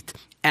 feet,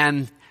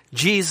 and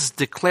Jesus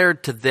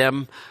declared to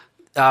them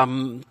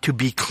to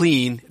be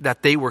clean,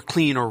 that they were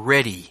clean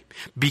already,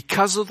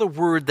 because of the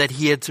word that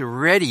He had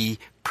already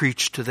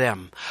preached to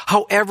them.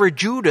 However,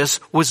 Judas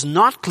was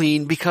not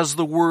clean because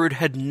the word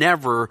had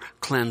never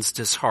cleansed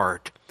his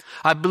heart.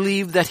 I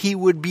believe that he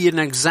would be an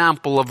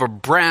example of a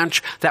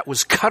branch that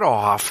was cut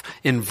off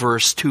in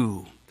verse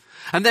 2.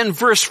 And then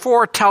verse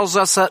 4 tells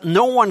us that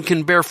no one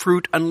can bear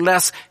fruit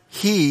unless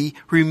he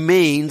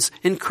remains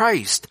in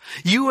Christ.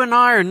 You and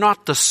I are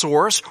not the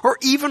source or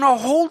even a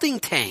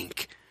holding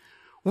tank.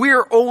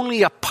 We're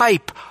only a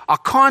pipe, a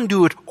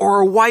conduit,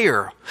 or a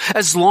wire.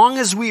 As long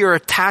as we are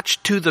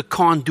attached to the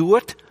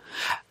conduit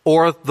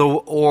or the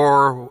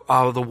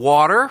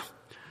water,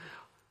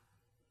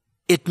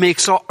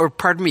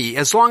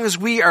 as long as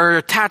we are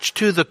attached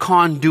to the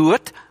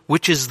conduit,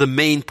 which is the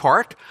main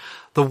part,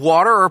 the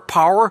water or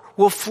power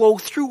will flow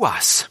through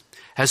us.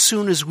 As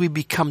soon as we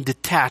become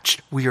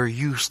detached, we are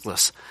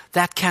useless.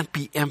 That can't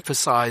be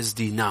emphasized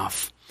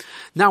enough.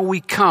 Now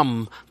we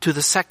come to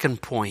the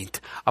second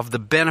point of the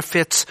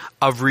benefits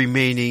of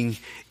remaining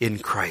in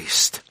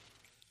Christ,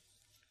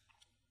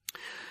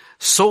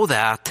 so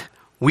that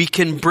we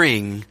can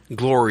bring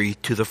glory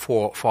to the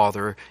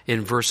Father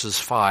in verses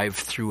 5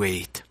 through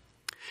 8.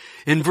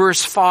 In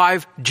verse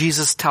 5,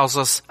 Jesus tells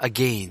us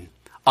again,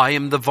 I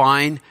am the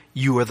vine,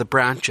 you are the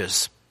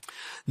branches.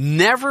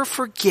 Never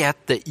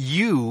forget that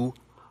you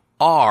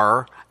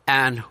are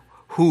and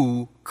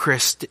who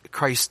Christ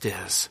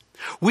is.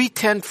 We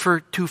tend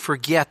to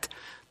forget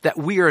that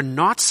we are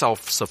not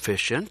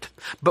self-sufficient,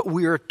 but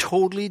we are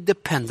totally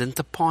dependent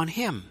upon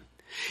Him.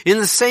 In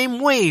the same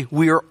way,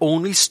 we are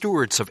only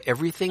stewards of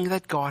everything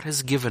that God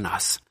has given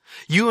us.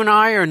 You and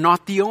I are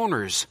not the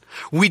owners.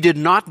 We did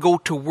not go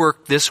to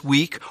work this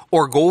week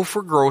or go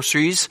for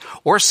groceries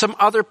or some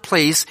other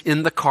place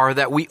in the car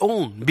that we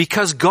own,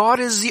 because God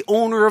is the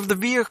owner of the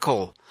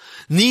vehicle.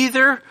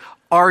 Neither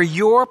are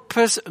your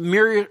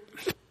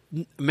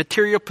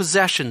material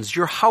possessions,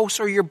 your house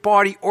or your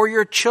body or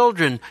your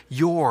children,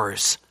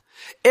 yours.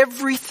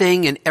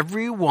 Everything and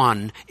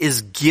everyone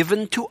is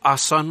given to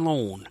us on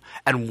loan,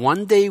 and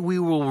one day we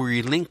will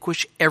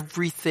relinquish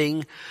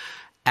everything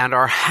and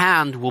our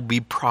hand will be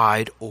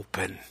pried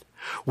open.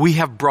 We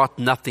have brought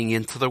nothing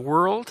into the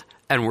world,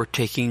 and we're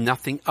taking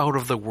nothing out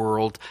of the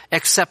world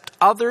except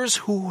others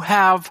who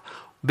have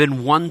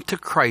been won to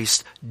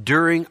Christ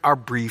during our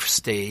brief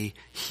stay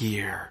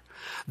here.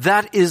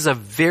 That is a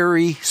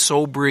very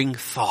sobering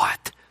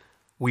thought.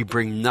 We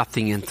bring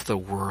nothing into the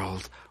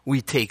world.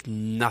 We take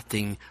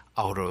nothing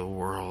out of the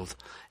world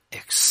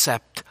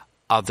except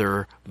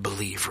other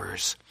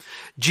believers.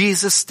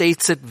 Jesus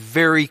states it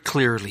very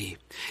clearly.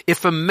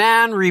 If a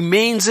man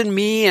remains in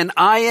me and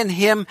I in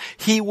him,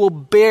 he will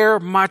bear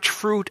much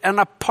fruit, and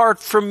apart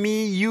from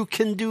me you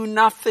can do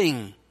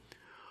nothing.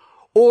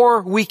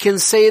 Or we can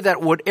say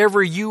that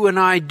whatever you and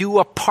I do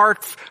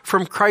apart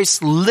from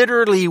Christ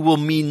literally will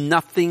mean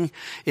nothing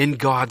in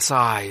God's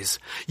eyes.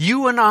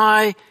 You and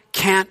I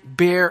can't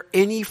bear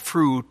any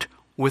fruit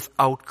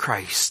without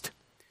Christ.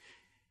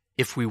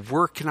 If we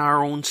work in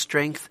our own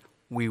strength,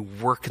 we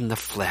work in the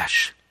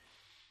flesh.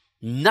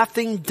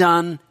 Nothing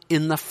done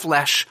in the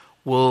flesh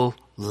will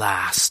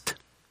last.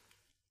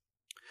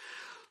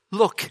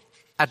 Look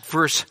at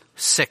verse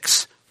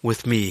 6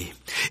 with me.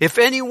 If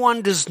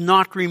anyone does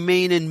not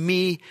remain in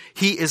me,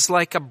 he is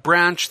like a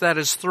branch that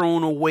is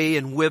thrown away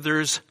and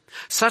withers.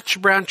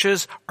 Such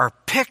branches are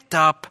picked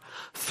up,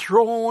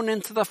 thrown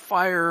into the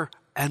fire,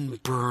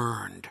 and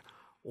burned.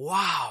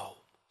 Wow.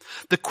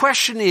 The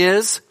question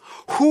is,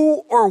 who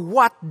or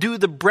what do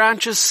the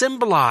branches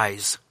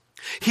symbolize?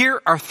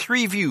 Here are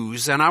three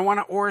views, and I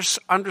want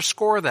to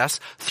underscore this,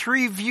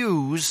 three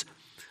views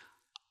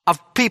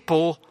of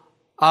people,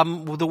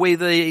 the way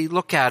they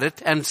look at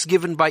it, and it's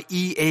given by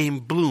E. Aim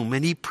Bloom,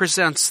 and he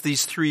presents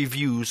these three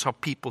views, how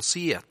people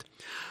see it.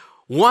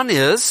 One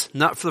is,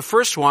 not for the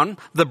first one,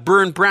 the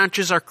burned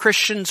branches are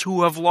Christians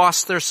who have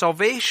lost their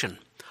salvation.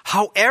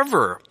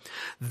 However,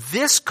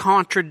 this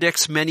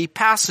contradicts many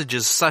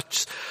passages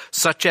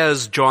such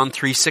as John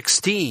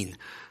 3:16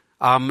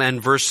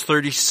 and verse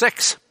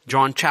 36,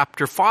 John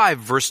chapter 5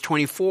 verse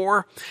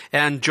 24,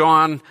 and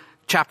John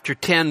chapter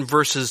 10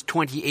 verses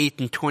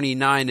 28 and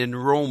 29, in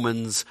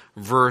Romans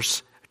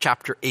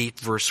chapter 8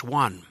 verse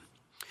 1.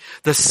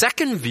 The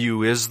second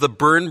view is the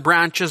burned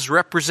branches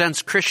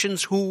represents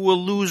Christians who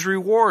will lose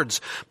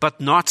rewards,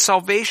 but not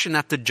salvation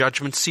at the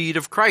judgment seat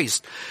of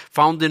Christ,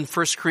 found in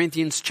 1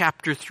 Corinthians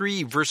chapter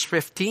 3, verse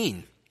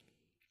 15.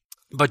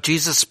 But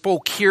Jesus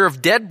spoke here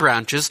of dead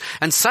branches,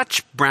 and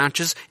such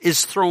branches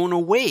is thrown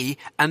away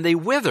and they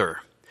wither.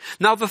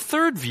 Now the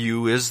third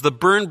view is the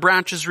burned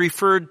branches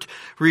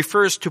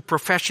refers to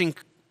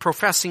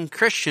professing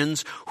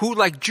Christians who,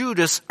 like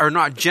Judas, are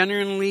not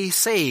genuinely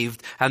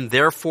saved and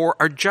therefore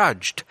are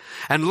judged.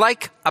 And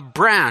like a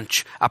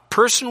branch, a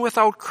person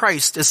without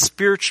Christ is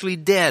spiritually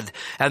dead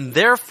and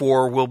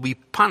therefore will be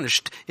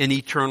punished in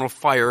eternal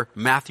fire.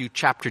 Matthew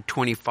chapter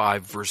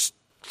 25 verse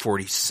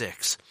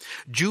 46.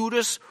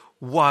 Judas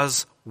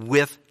was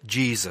with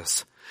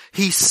Jesus.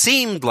 He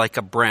seemed like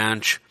a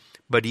branch,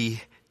 but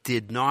he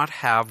did not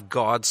have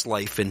God's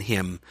life in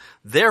him.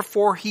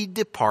 Therefore he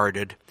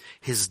departed.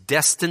 His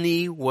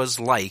destiny was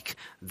like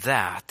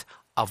that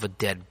of a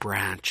dead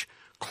branch.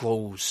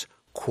 Close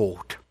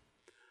quote.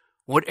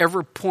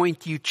 Whatever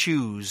point you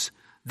choose,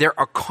 there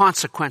are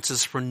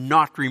consequences for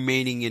not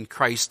remaining in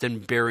Christ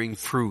and bearing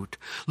fruit.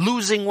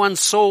 Losing one's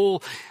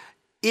soul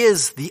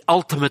is the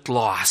ultimate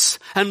loss,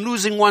 and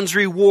losing one's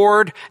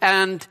reward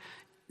and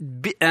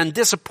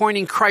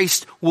disappointing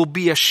Christ will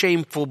be a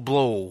shameful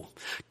blow.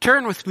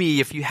 Turn with me,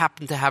 if you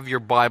happen to have your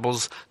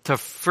Bibles, to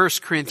 1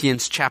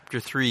 Corinthians chapter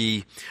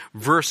 3,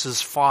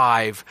 verses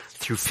 5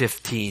 through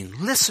 15.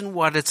 Listen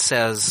what it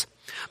says.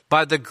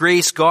 By the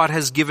grace God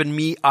has given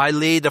me, I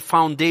laid a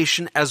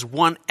foundation as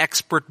one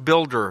expert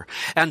builder,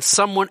 and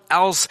someone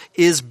else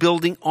is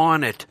building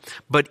on it.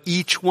 But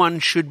each one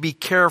should be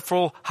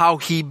careful how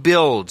he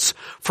builds.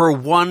 For no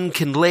one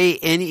can lay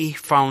any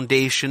other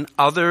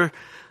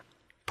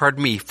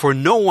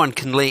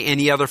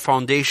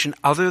foundation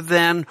other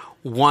than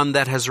one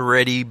that has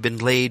already been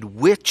laid,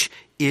 which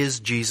is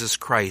Jesus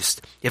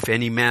Christ. If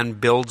any man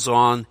builds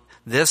on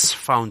this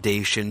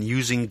foundation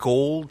using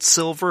gold,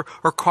 silver,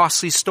 or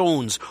costly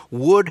stones,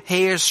 wood,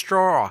 hay, or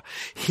straw,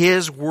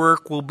 his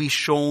work will be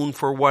shown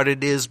for what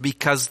it is,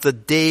 because the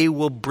day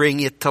will bring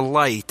it to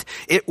light.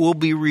 It will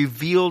be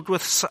revealed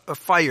with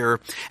fire,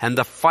 and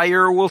the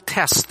fire will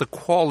test the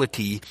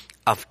quality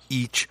of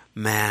each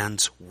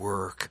man's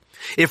work.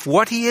 If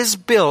what he has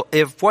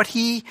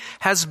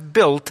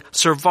built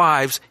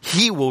survives,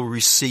 he will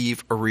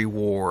receive a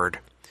reward.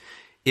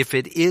 If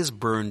it is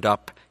burned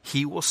up,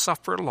 he will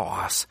suffer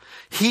loss.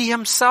 He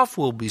himself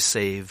will be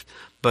saved,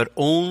 but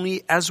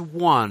only as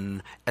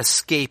one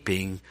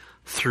escaping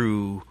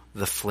through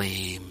the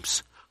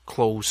flames.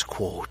 Close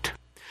quote.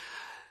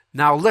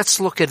 Now let's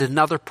look at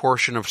another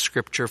portion of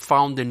Scripture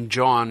found in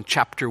John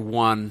chapter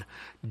 1.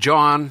 1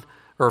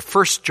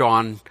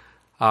 John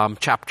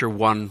chapter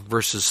 1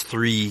 verses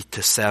 3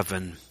 to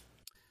 7.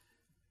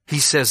 He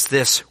says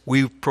this,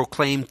 we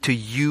proclaim to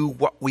you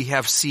what we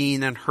have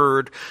seen and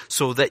heard,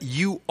 so that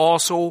you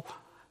also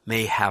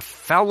may have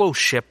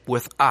fellowship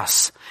with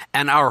us.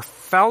 And our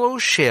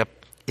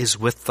fellowship is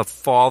with the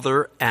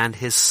Father and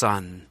His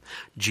Son,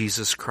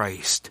 Jesus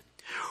Christ.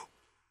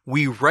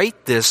 We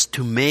write this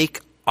to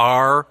make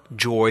our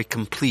joy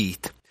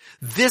complete.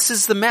 This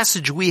is the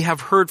message we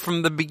have heard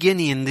from the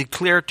beginning and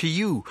declare to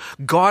you.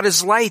 God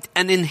is light,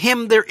 and in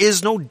Him there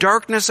is no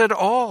darkness at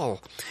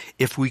all.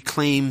 If we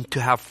claim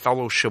to have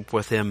fellowship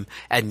with Him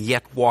and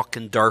yet walk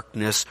in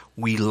darkness,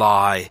 we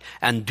lie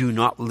and do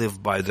not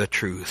live by the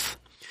truth.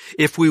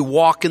 If we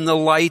walk in the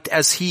light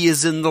as he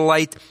is in the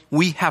light,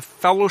 we have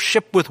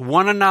fellowship with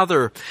one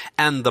another,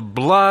 and the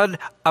blood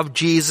of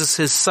Jesus,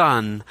 his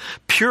Son,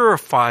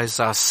 purifies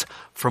us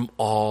from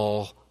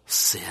all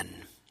sin.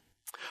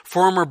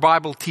 Former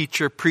Bible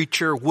teacher,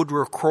 preacher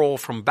Woodrow Kroll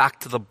from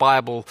Back to the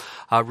Bible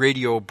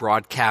radio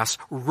broadcast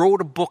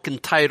wrote a book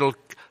entitled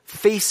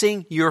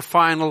Facing Your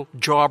Final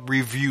Job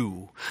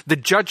Review, the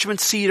judgment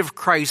seat of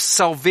Christ,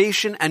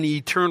 salvation and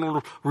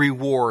eternal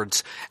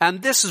rewards.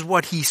 And this is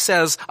what he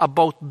says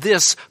about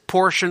this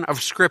portion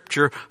of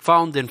Scripture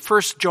found in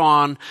 1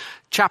 John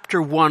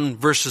chapter 1,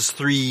 verses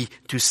 3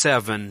 to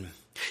 7.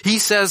 He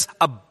says,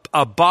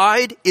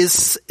 abide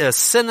is a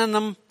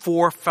synonym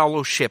for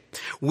fellowship,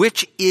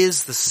 which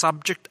is the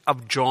subject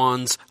of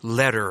John's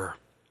letter.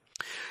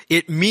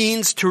 It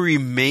means to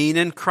remain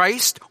in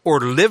Christ or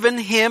live in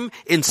him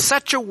in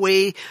such a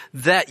way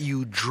that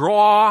you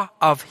draw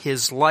of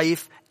his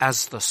life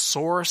as the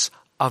source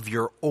of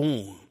your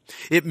own.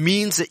 It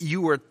means that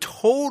you are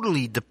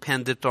totally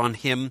dependent on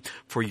him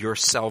for your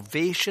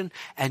salvation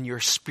and your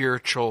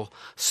spiritual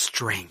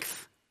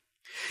strength.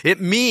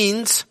 It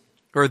means,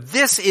 or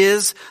this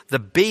is the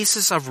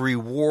basis of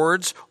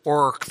rewards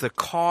or the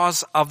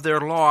cause of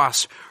their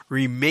loss,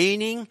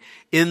 remaining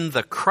in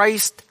the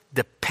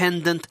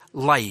Christ-dependent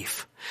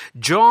life.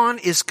 John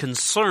is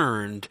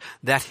concerned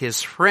that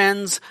his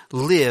friends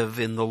live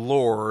in the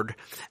Lord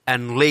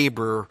and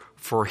labor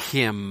for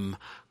him,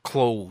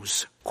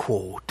 close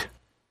quote.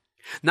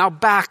 Now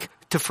back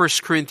to 1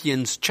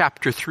 Corinthians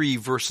chapter 3,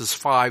 verses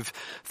 5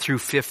 through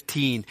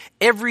 15.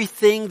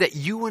 Everything that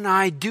you and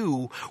I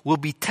do will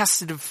be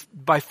tested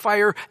by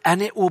fire,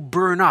 and it will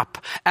burn up.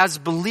 As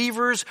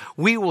believers,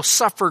 we will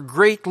suffer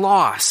great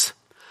loss.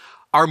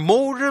 Our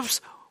motives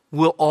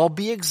will all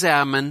be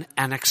examined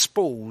and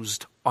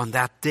exposed on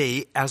that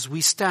day as we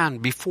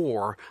stand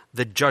before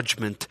the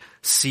judgment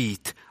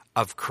seat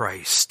of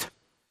Christ.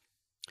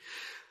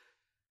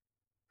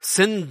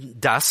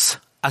 Syndas,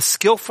 a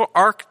skillful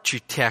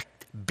architect,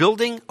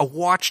 building a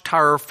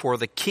watchtower for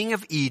the king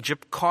of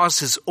Egypt, caused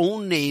his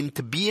own name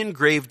to be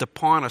engraved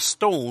upon a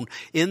stone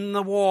in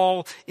the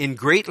wall in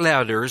great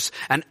letters,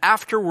 and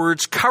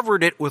afterwards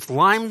covered it with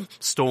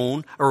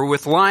limestone, or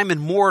with lime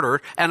and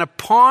mortar, and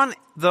upon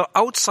the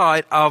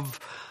outside of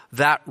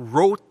that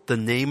wrote the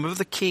name of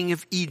the king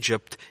of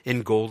Egypt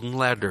in golden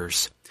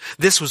letters.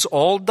 This was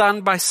all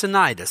done by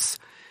Syndas,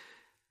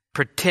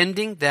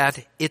 pretending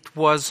that it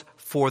was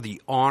for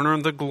the honor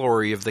and the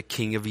glory of the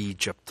king of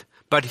Egypt.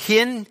 But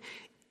herein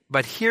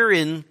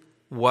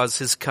was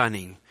his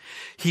cunning.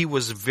 He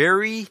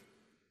very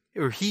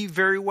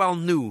well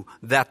knew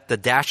that the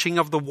dashing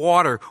of the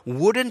water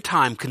would in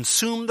time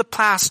consume the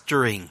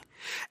plastering,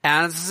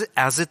 as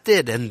it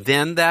did, and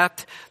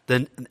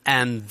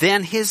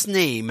then his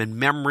name and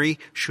memory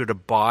should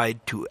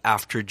abide to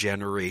after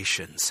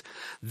generations.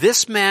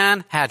 This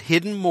man had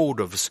hidden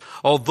motives.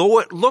 Although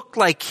it looked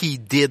like he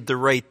did the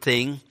right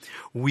thing,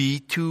 we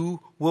too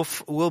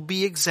will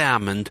be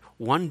examined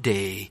one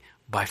day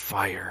by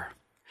fire.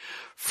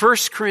 1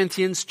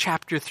 Corinthians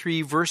chapter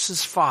 3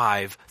 verses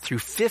 5 through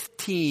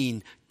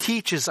 15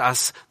 teaches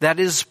us that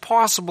it is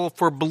possible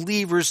for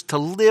believers to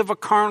live a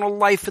carnal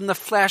life in the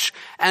flesh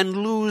and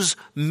lose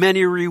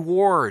many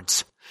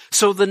rewards.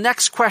 So the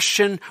next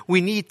question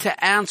we need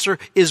to answer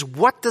is,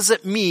 what does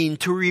it mean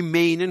to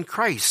remain in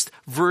Christ?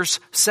 Verse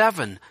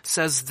 7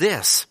 says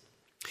this: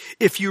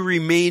 if you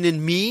remain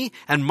in me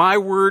and my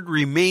word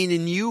remain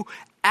in you,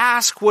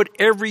 ask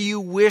whatever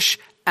you wish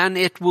and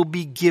it will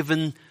be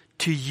given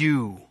to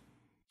you.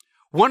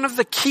 One of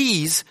the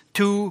keys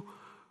to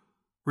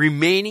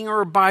remaining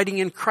or abiding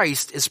in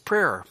Christ is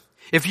prayer.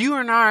 If you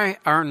and I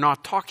are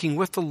not talking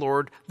with the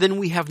Lord, then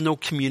we have no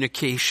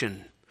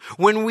communication.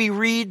 When we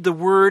read the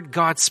Word,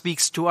 God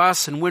speaks to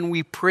us, and when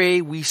we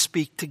pray, we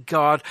speak to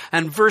God.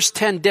 And verse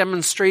 10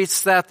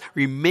 demonstrates that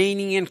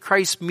remaining in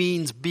Christ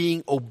means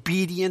being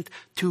obedient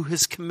to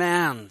His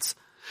commands.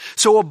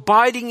 So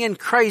abiding in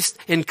Christ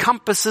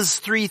encompasses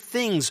three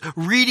things: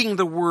 reading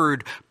the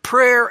Word,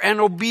 prayer, and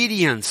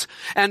obedience.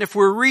 And if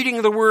we're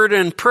reading the Word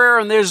and prayer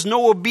and there's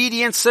no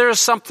obedience, there's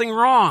something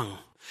wrong.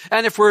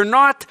 And if we're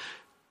not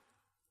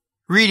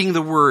reading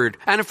the Word,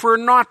 and if we're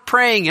not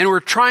praying and we're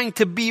trying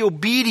to be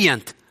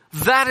obedient,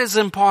 that is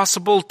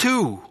impossible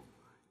too.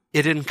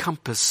 It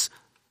encompasses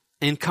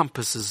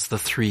the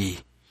three.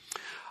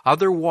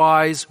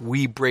 Otherwise,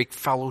 we break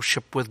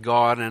fellowship with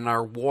God and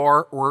our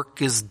work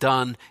is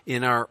done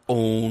in our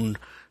own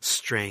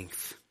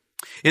strength.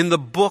 In the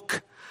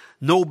book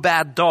No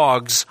Bad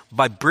Dogs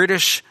by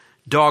British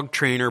dog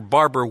trainer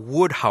Barbara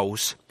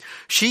Woodhouse,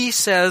 she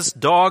says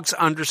dogs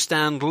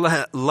understand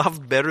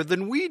love better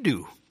than we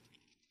do.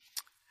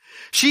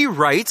 She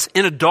writes,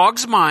 in a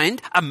dog's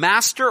mind, a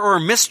master or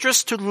a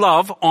mistress to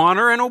love,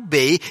 honor, and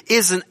obey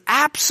is an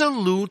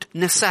absolute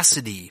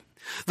necessity.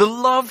 The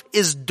love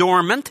is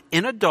dormant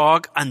in a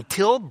dog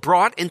until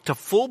brought into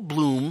full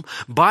bloom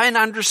by an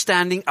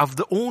understanding of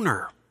the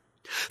owner.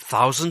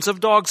 Thousands of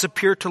dogs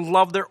appear to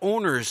love their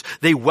owners.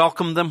 They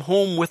welcome them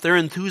home with their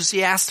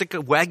enthusiastic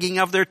wagging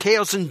of their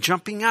tails and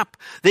jumping up.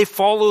 They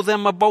follow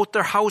them about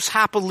their house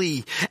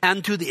happily.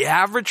 And to the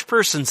average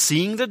person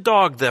seeing the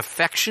dog, the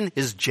affection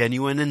is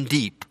genuine and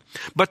deep.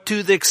 But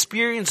to the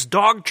experienced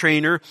dog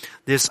trainer,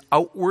 this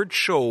outward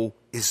show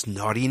is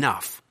not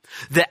enough.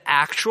 The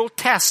actual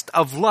test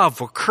of love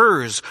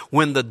occurs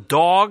when the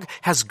dog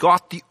has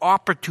got the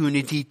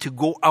opportunity to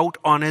go out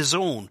on his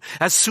own.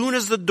 As soon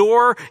as the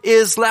door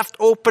is left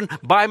open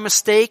by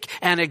mistake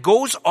and it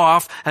goes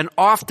off and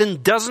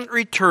often doesn't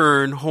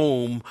return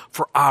home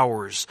for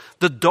hours.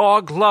 The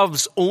dog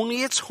loves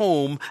only its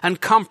home and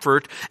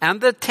comfort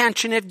and the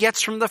attention it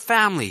gets from the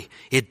family.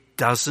 It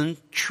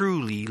doesn't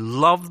truly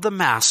love the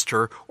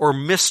master or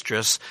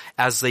mistress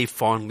as they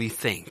fondly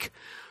think.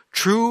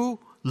 True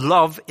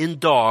love in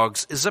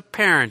dogs is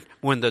apparent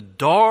when the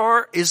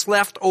door is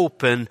left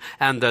open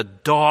and the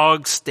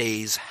dog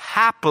stays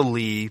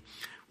happily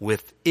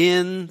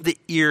within the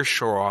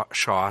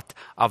earshot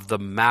of the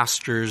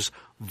master's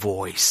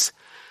voice.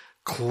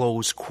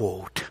 Close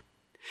quote.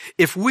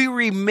 If we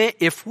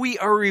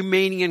are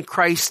remaining in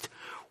Christ,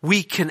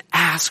 we can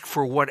ask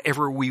for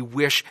whatever we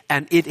wish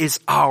and it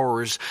is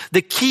ours.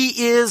 The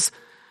key is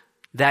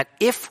that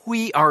if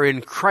we are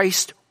in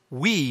Christ,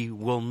 we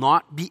will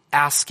not be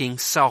asking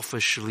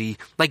selfishly,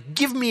 like,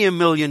 give me $1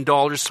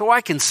 million so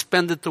I can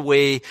spend it the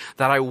way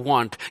that I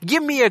want.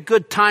 Give me a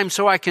good time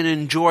so I can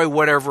enjoy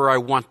whatever I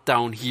want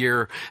down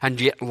here and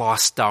get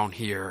lost down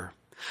here.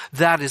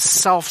 That is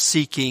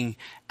self-seeking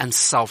and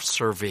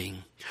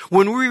self-serving.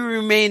 When we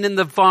remain in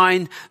the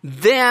vine,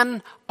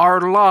 then our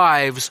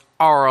lives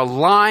are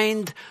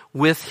aligned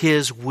with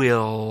His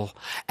will.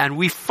 And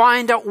we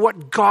find out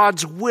what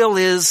God's will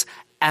is,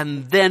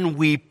 and then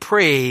we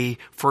pray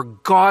for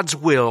God's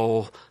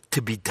will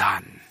to be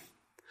done.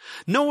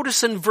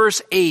 Notice in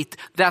verse 8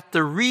 that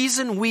the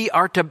reason we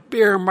are to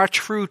bear much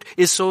fruit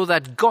is so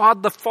that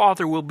God the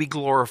Father will be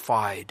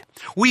glorified.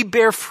 We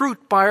bear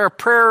fruit by our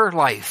prayer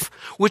life,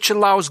 which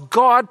allows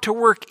God to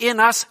work in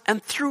us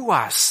and through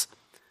us.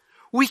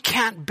 We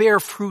can't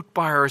bear fruit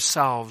by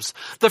ourselves.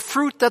 The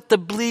fruit that the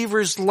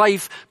believer's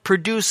life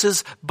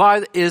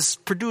is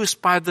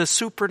produced by the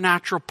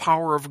supernatural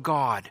power of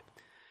God.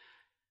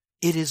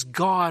 It is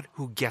God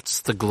who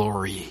gets the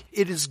glory.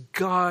 It is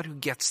God who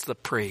gets the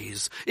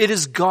praise. It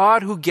is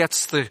God who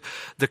gets the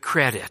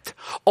credit.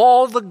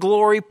 All the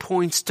glory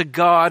points to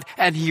God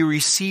and He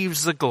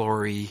receives the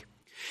glory.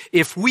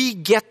 If we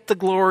get the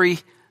glory,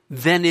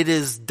 then it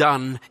is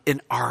done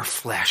in our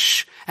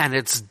flesh and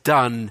it's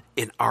done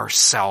in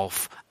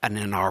ourself and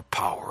in our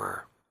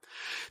power.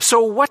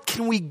 So what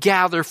can we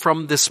gather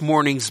from this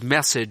morning's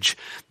message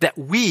that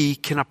we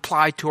can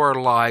apply to our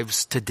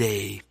lives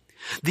today?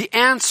 The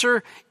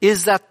answer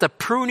is that the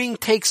pruning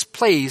takes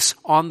place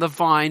on the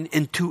vine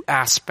in two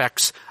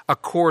aspects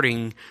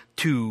according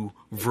to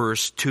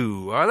verse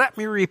 2. Let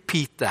me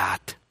repeat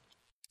that.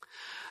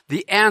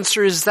 The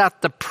answer is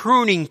that the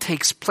pruning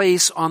takes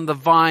place on the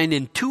vine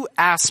in two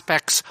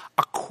aspects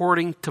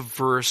according to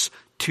verse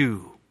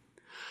 2.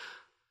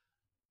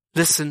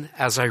 Listen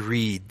as I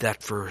read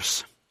that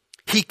verse.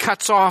 He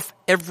cuts off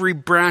every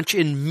branch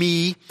in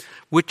me,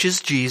 which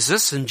is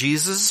Jesus, and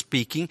Jesus is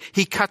speaking.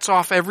 He cuts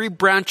off every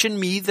branch in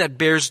me that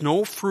bears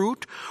no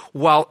fruit,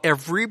 while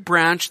every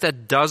branch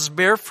that does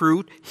bear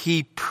fruit,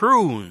 He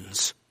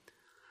prunes,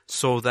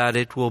 so that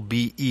it will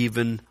be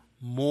even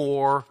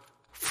more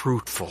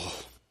fruitful.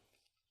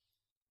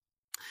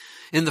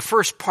 In the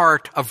first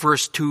part of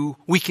verse 2,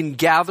 we can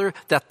gather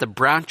that the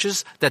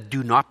branches that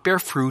do not bear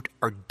fruit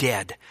are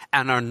dead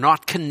and are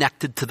not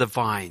connected to the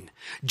vine.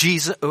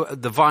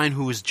 The vine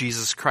who is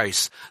Jesus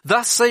Christ.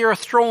 Thus they are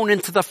thrown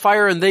into the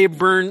fire and they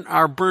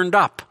are burned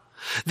up.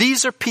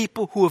 These are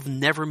people who have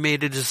never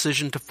made a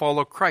decision to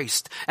follow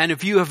Christ. And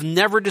if you have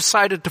never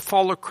decided to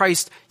follow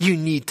Christ, you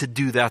need to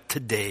do that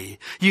today.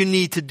 You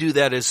need to do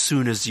that as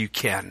soon as you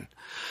can.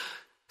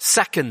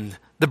 Second,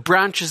 the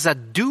branches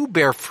that do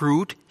bear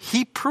fruit,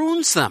 He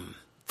prunes them.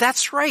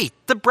 That's right.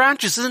 The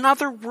branches. In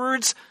other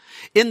words,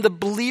 in the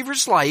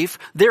believer's life,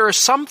 there are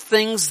some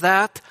things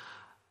that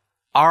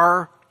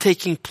are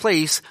taking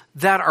place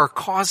that are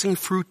causing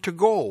fruit to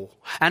go.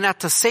 And at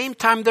the same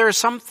time, there are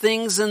some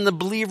things in the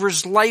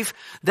believer's life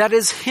that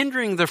is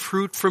hindering the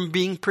fruit from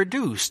being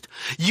produced.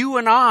 You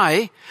and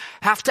I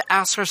have to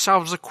ask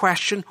ourselves a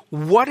question,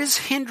 what is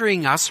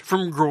hindering us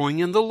from growing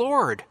in the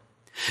Lord?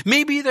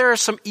 Maybe there are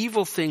some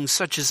evil things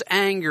such as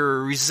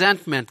anger,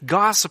 resentment,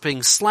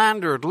 gossiping,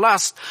 slander,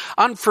 lust,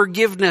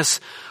 unforgiveness,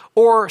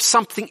 or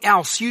something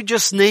else. You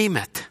just name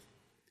it.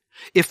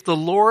 If the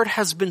Lord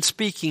has been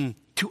speaking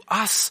to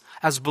us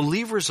as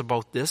believers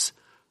about this,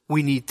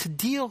 we need to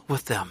deal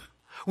with them.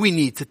 We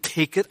need to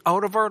take it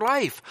out of our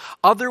life.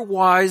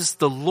 Otherwise,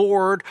 the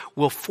Lord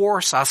will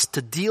force us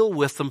to deal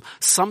with them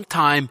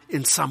sometime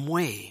in some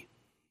way.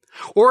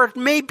 Or it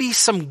may be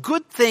some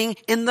good thing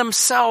in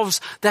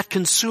themselves that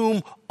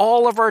consume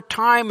all of our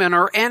time and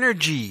our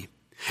energy.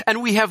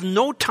 And we have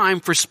no time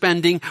for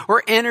spending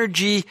our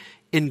energy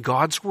in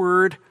God's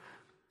Word,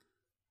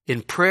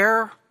 in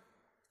prayer,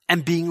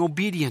 and being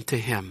obedient to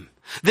Him.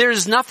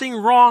 There's nothing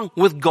wrong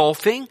with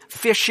golfing,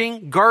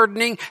 fishing,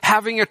 gardening,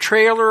 having a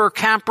trailer or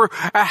camper,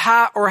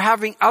 or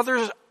having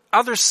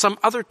some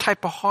other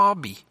type of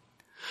hobby.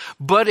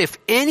 But if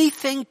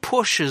anything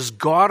pushes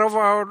God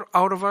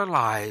out of our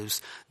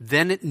lives,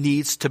 then it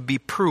needs to be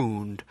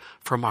pruned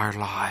from our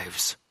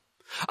lives.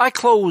 I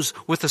close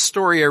with a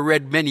story I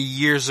read many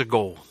years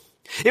ago.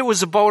 It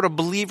was about a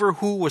believer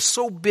who was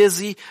so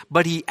busy,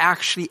 but he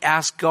actually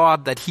asked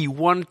God that he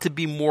wanted to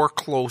be more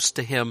close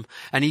to Him.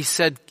 And he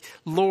said,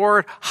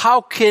 Lord, how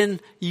can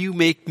you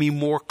make me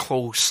more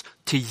close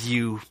to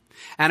you?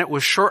 And it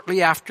was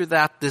shortly after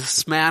that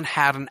this man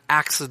had an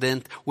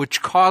accident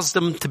which caused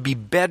him to be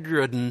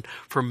bedridden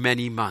for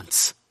many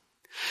months.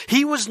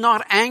 He was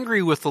not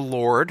angry with the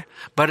Lord,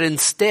 but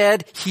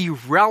instead he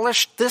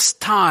relished this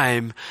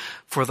time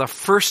for the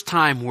first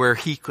time where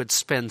he could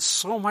spend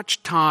so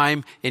much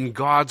time in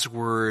God's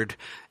Word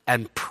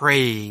and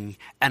praying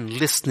and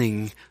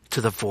listening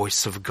to the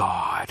voice of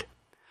God.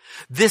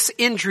 This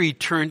injury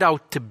turned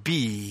out to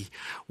be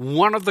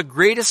one of the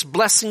greatest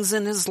blessings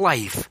in his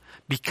life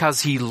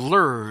because he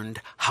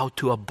learned how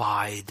to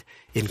abide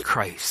in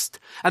Christ.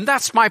 And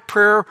that's my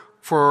prayer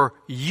for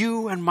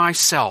you and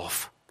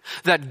myself.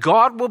 That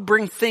God will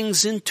bring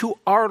things into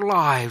our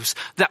lives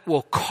that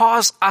will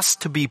cause us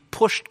to be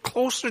pushed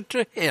closer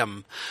to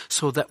Him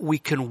so that we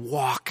can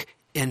walk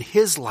in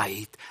His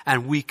light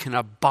and we can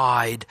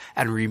abide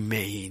and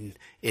remain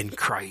in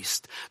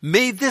Christ.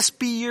 May this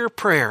be your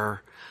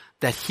prayer,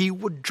 that He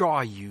would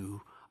draw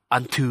you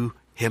unto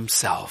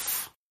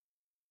Himself.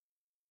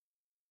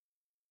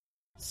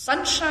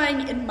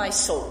 Sunshine in my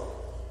soul.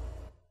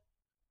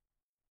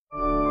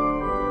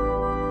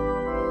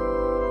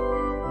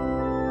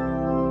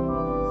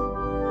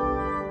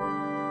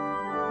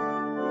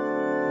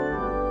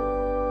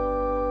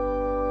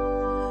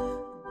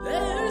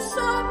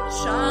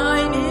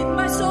 Sunshine in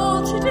my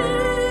soul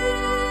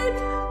today,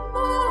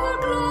 more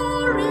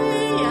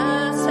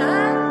glorious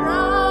and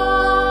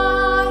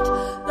bright,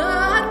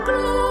 that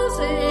glows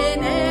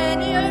in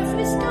any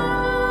earthly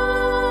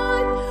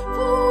sky,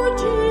 for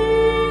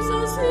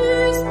Jesus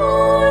is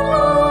my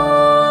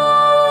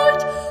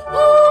light.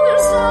 Oh,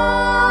 there's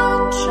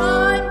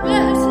sunshine,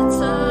 blessed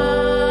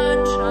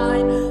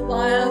sunshine,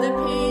 while the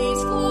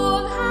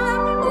peaceful,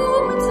 happy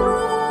moments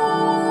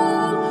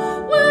roll,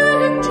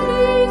 when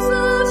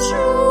Jesus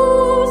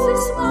shows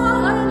His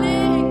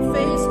smiling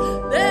face,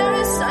 there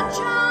is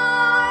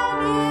sunshine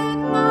in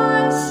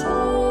my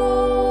soul.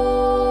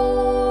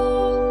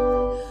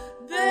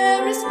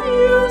 There is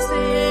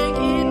music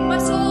in my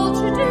soul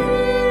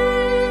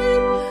today,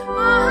 a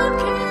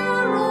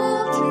carol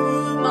to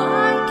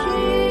my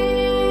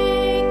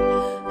King,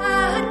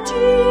 and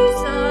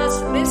Jesus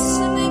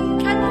listening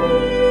can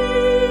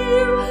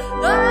hear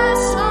the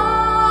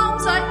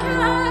songs I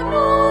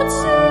cannot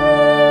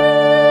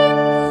sing.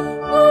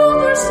 Oh,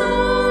 there's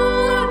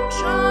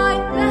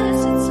sunshine,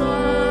 blessed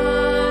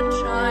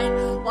sunshine,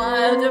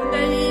 while the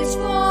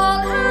peaceful,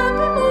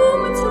 happy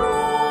moments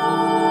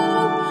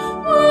roll,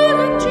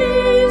 when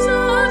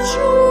Jesus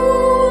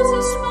shows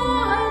His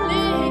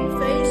smiling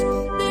face,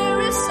 there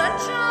is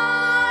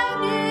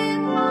sunshine in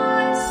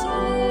my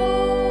soul.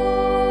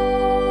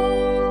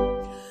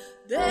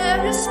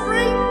 There is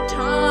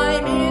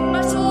springtime in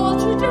my soul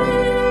today,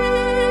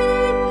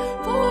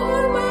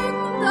 for when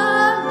the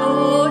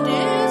Lord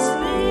is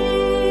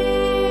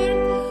near,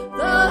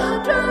 the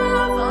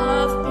dove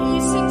of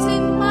peace sings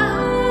in my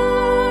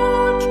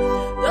heart,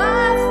 the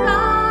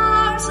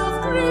flowers of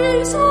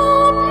grace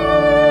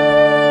appear.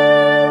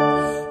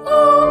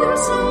 Oh,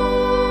 there's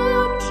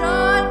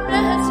sunshine,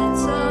 blessed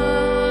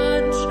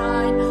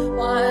sunshine,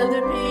 while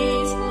the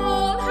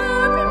peaceful,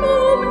 happy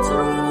moments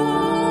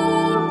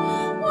roll,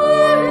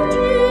 when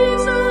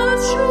Jesus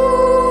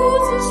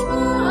shows His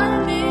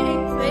smiling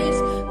face,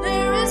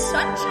 there is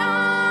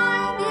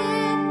sunshine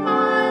in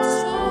my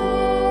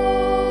soul.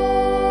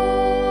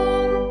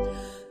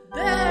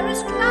 There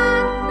is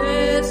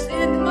gladness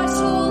in my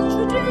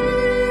soul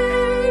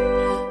today,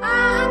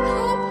 and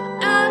hope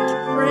and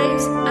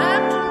praise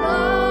and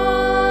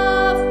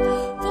love,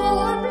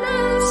 for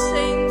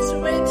blessings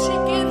which He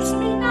gives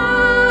me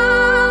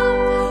now,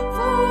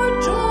 for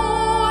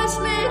joys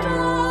laid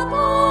up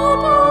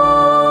above.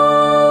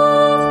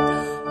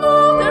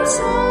 Oh, there's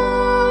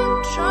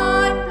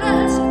sunshine,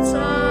 blessed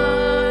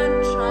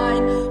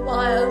sunshine,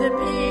 while the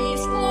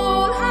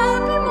peaceful,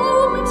 happy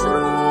moments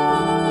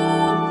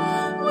roll,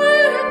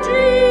 when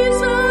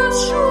Jesus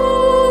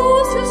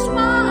shows His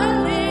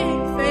smiling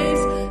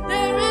face,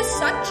 there is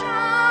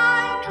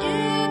sunshine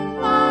in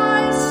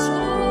my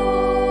soul.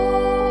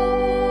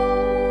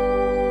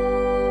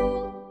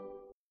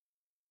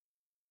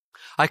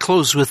 I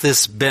close with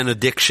this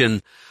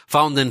benediction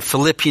found in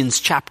Philippians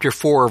chapter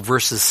 4,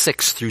 verses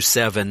 6 through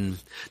 7.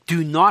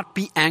 Do not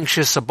be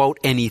anxious about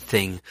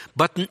anything,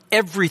 but in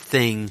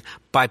everything,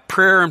 by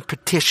prayer and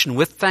petition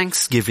with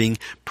thanksgiving,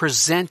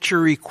 present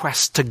your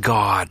requests to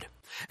God.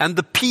 And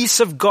the peace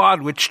of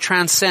God, which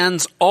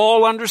transcends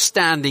all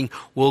understanding,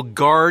 will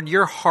guard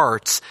your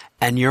hearts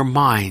and your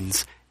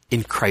minds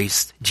in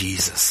Christ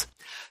Jesus.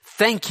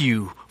 Thank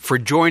you for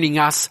joining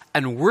us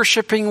and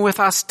worshiping with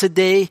us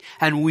today,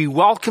 and we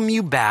welcome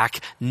you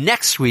back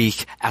next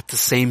week at the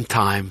same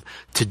time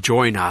to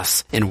join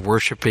us in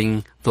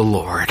worshiping the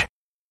Lord.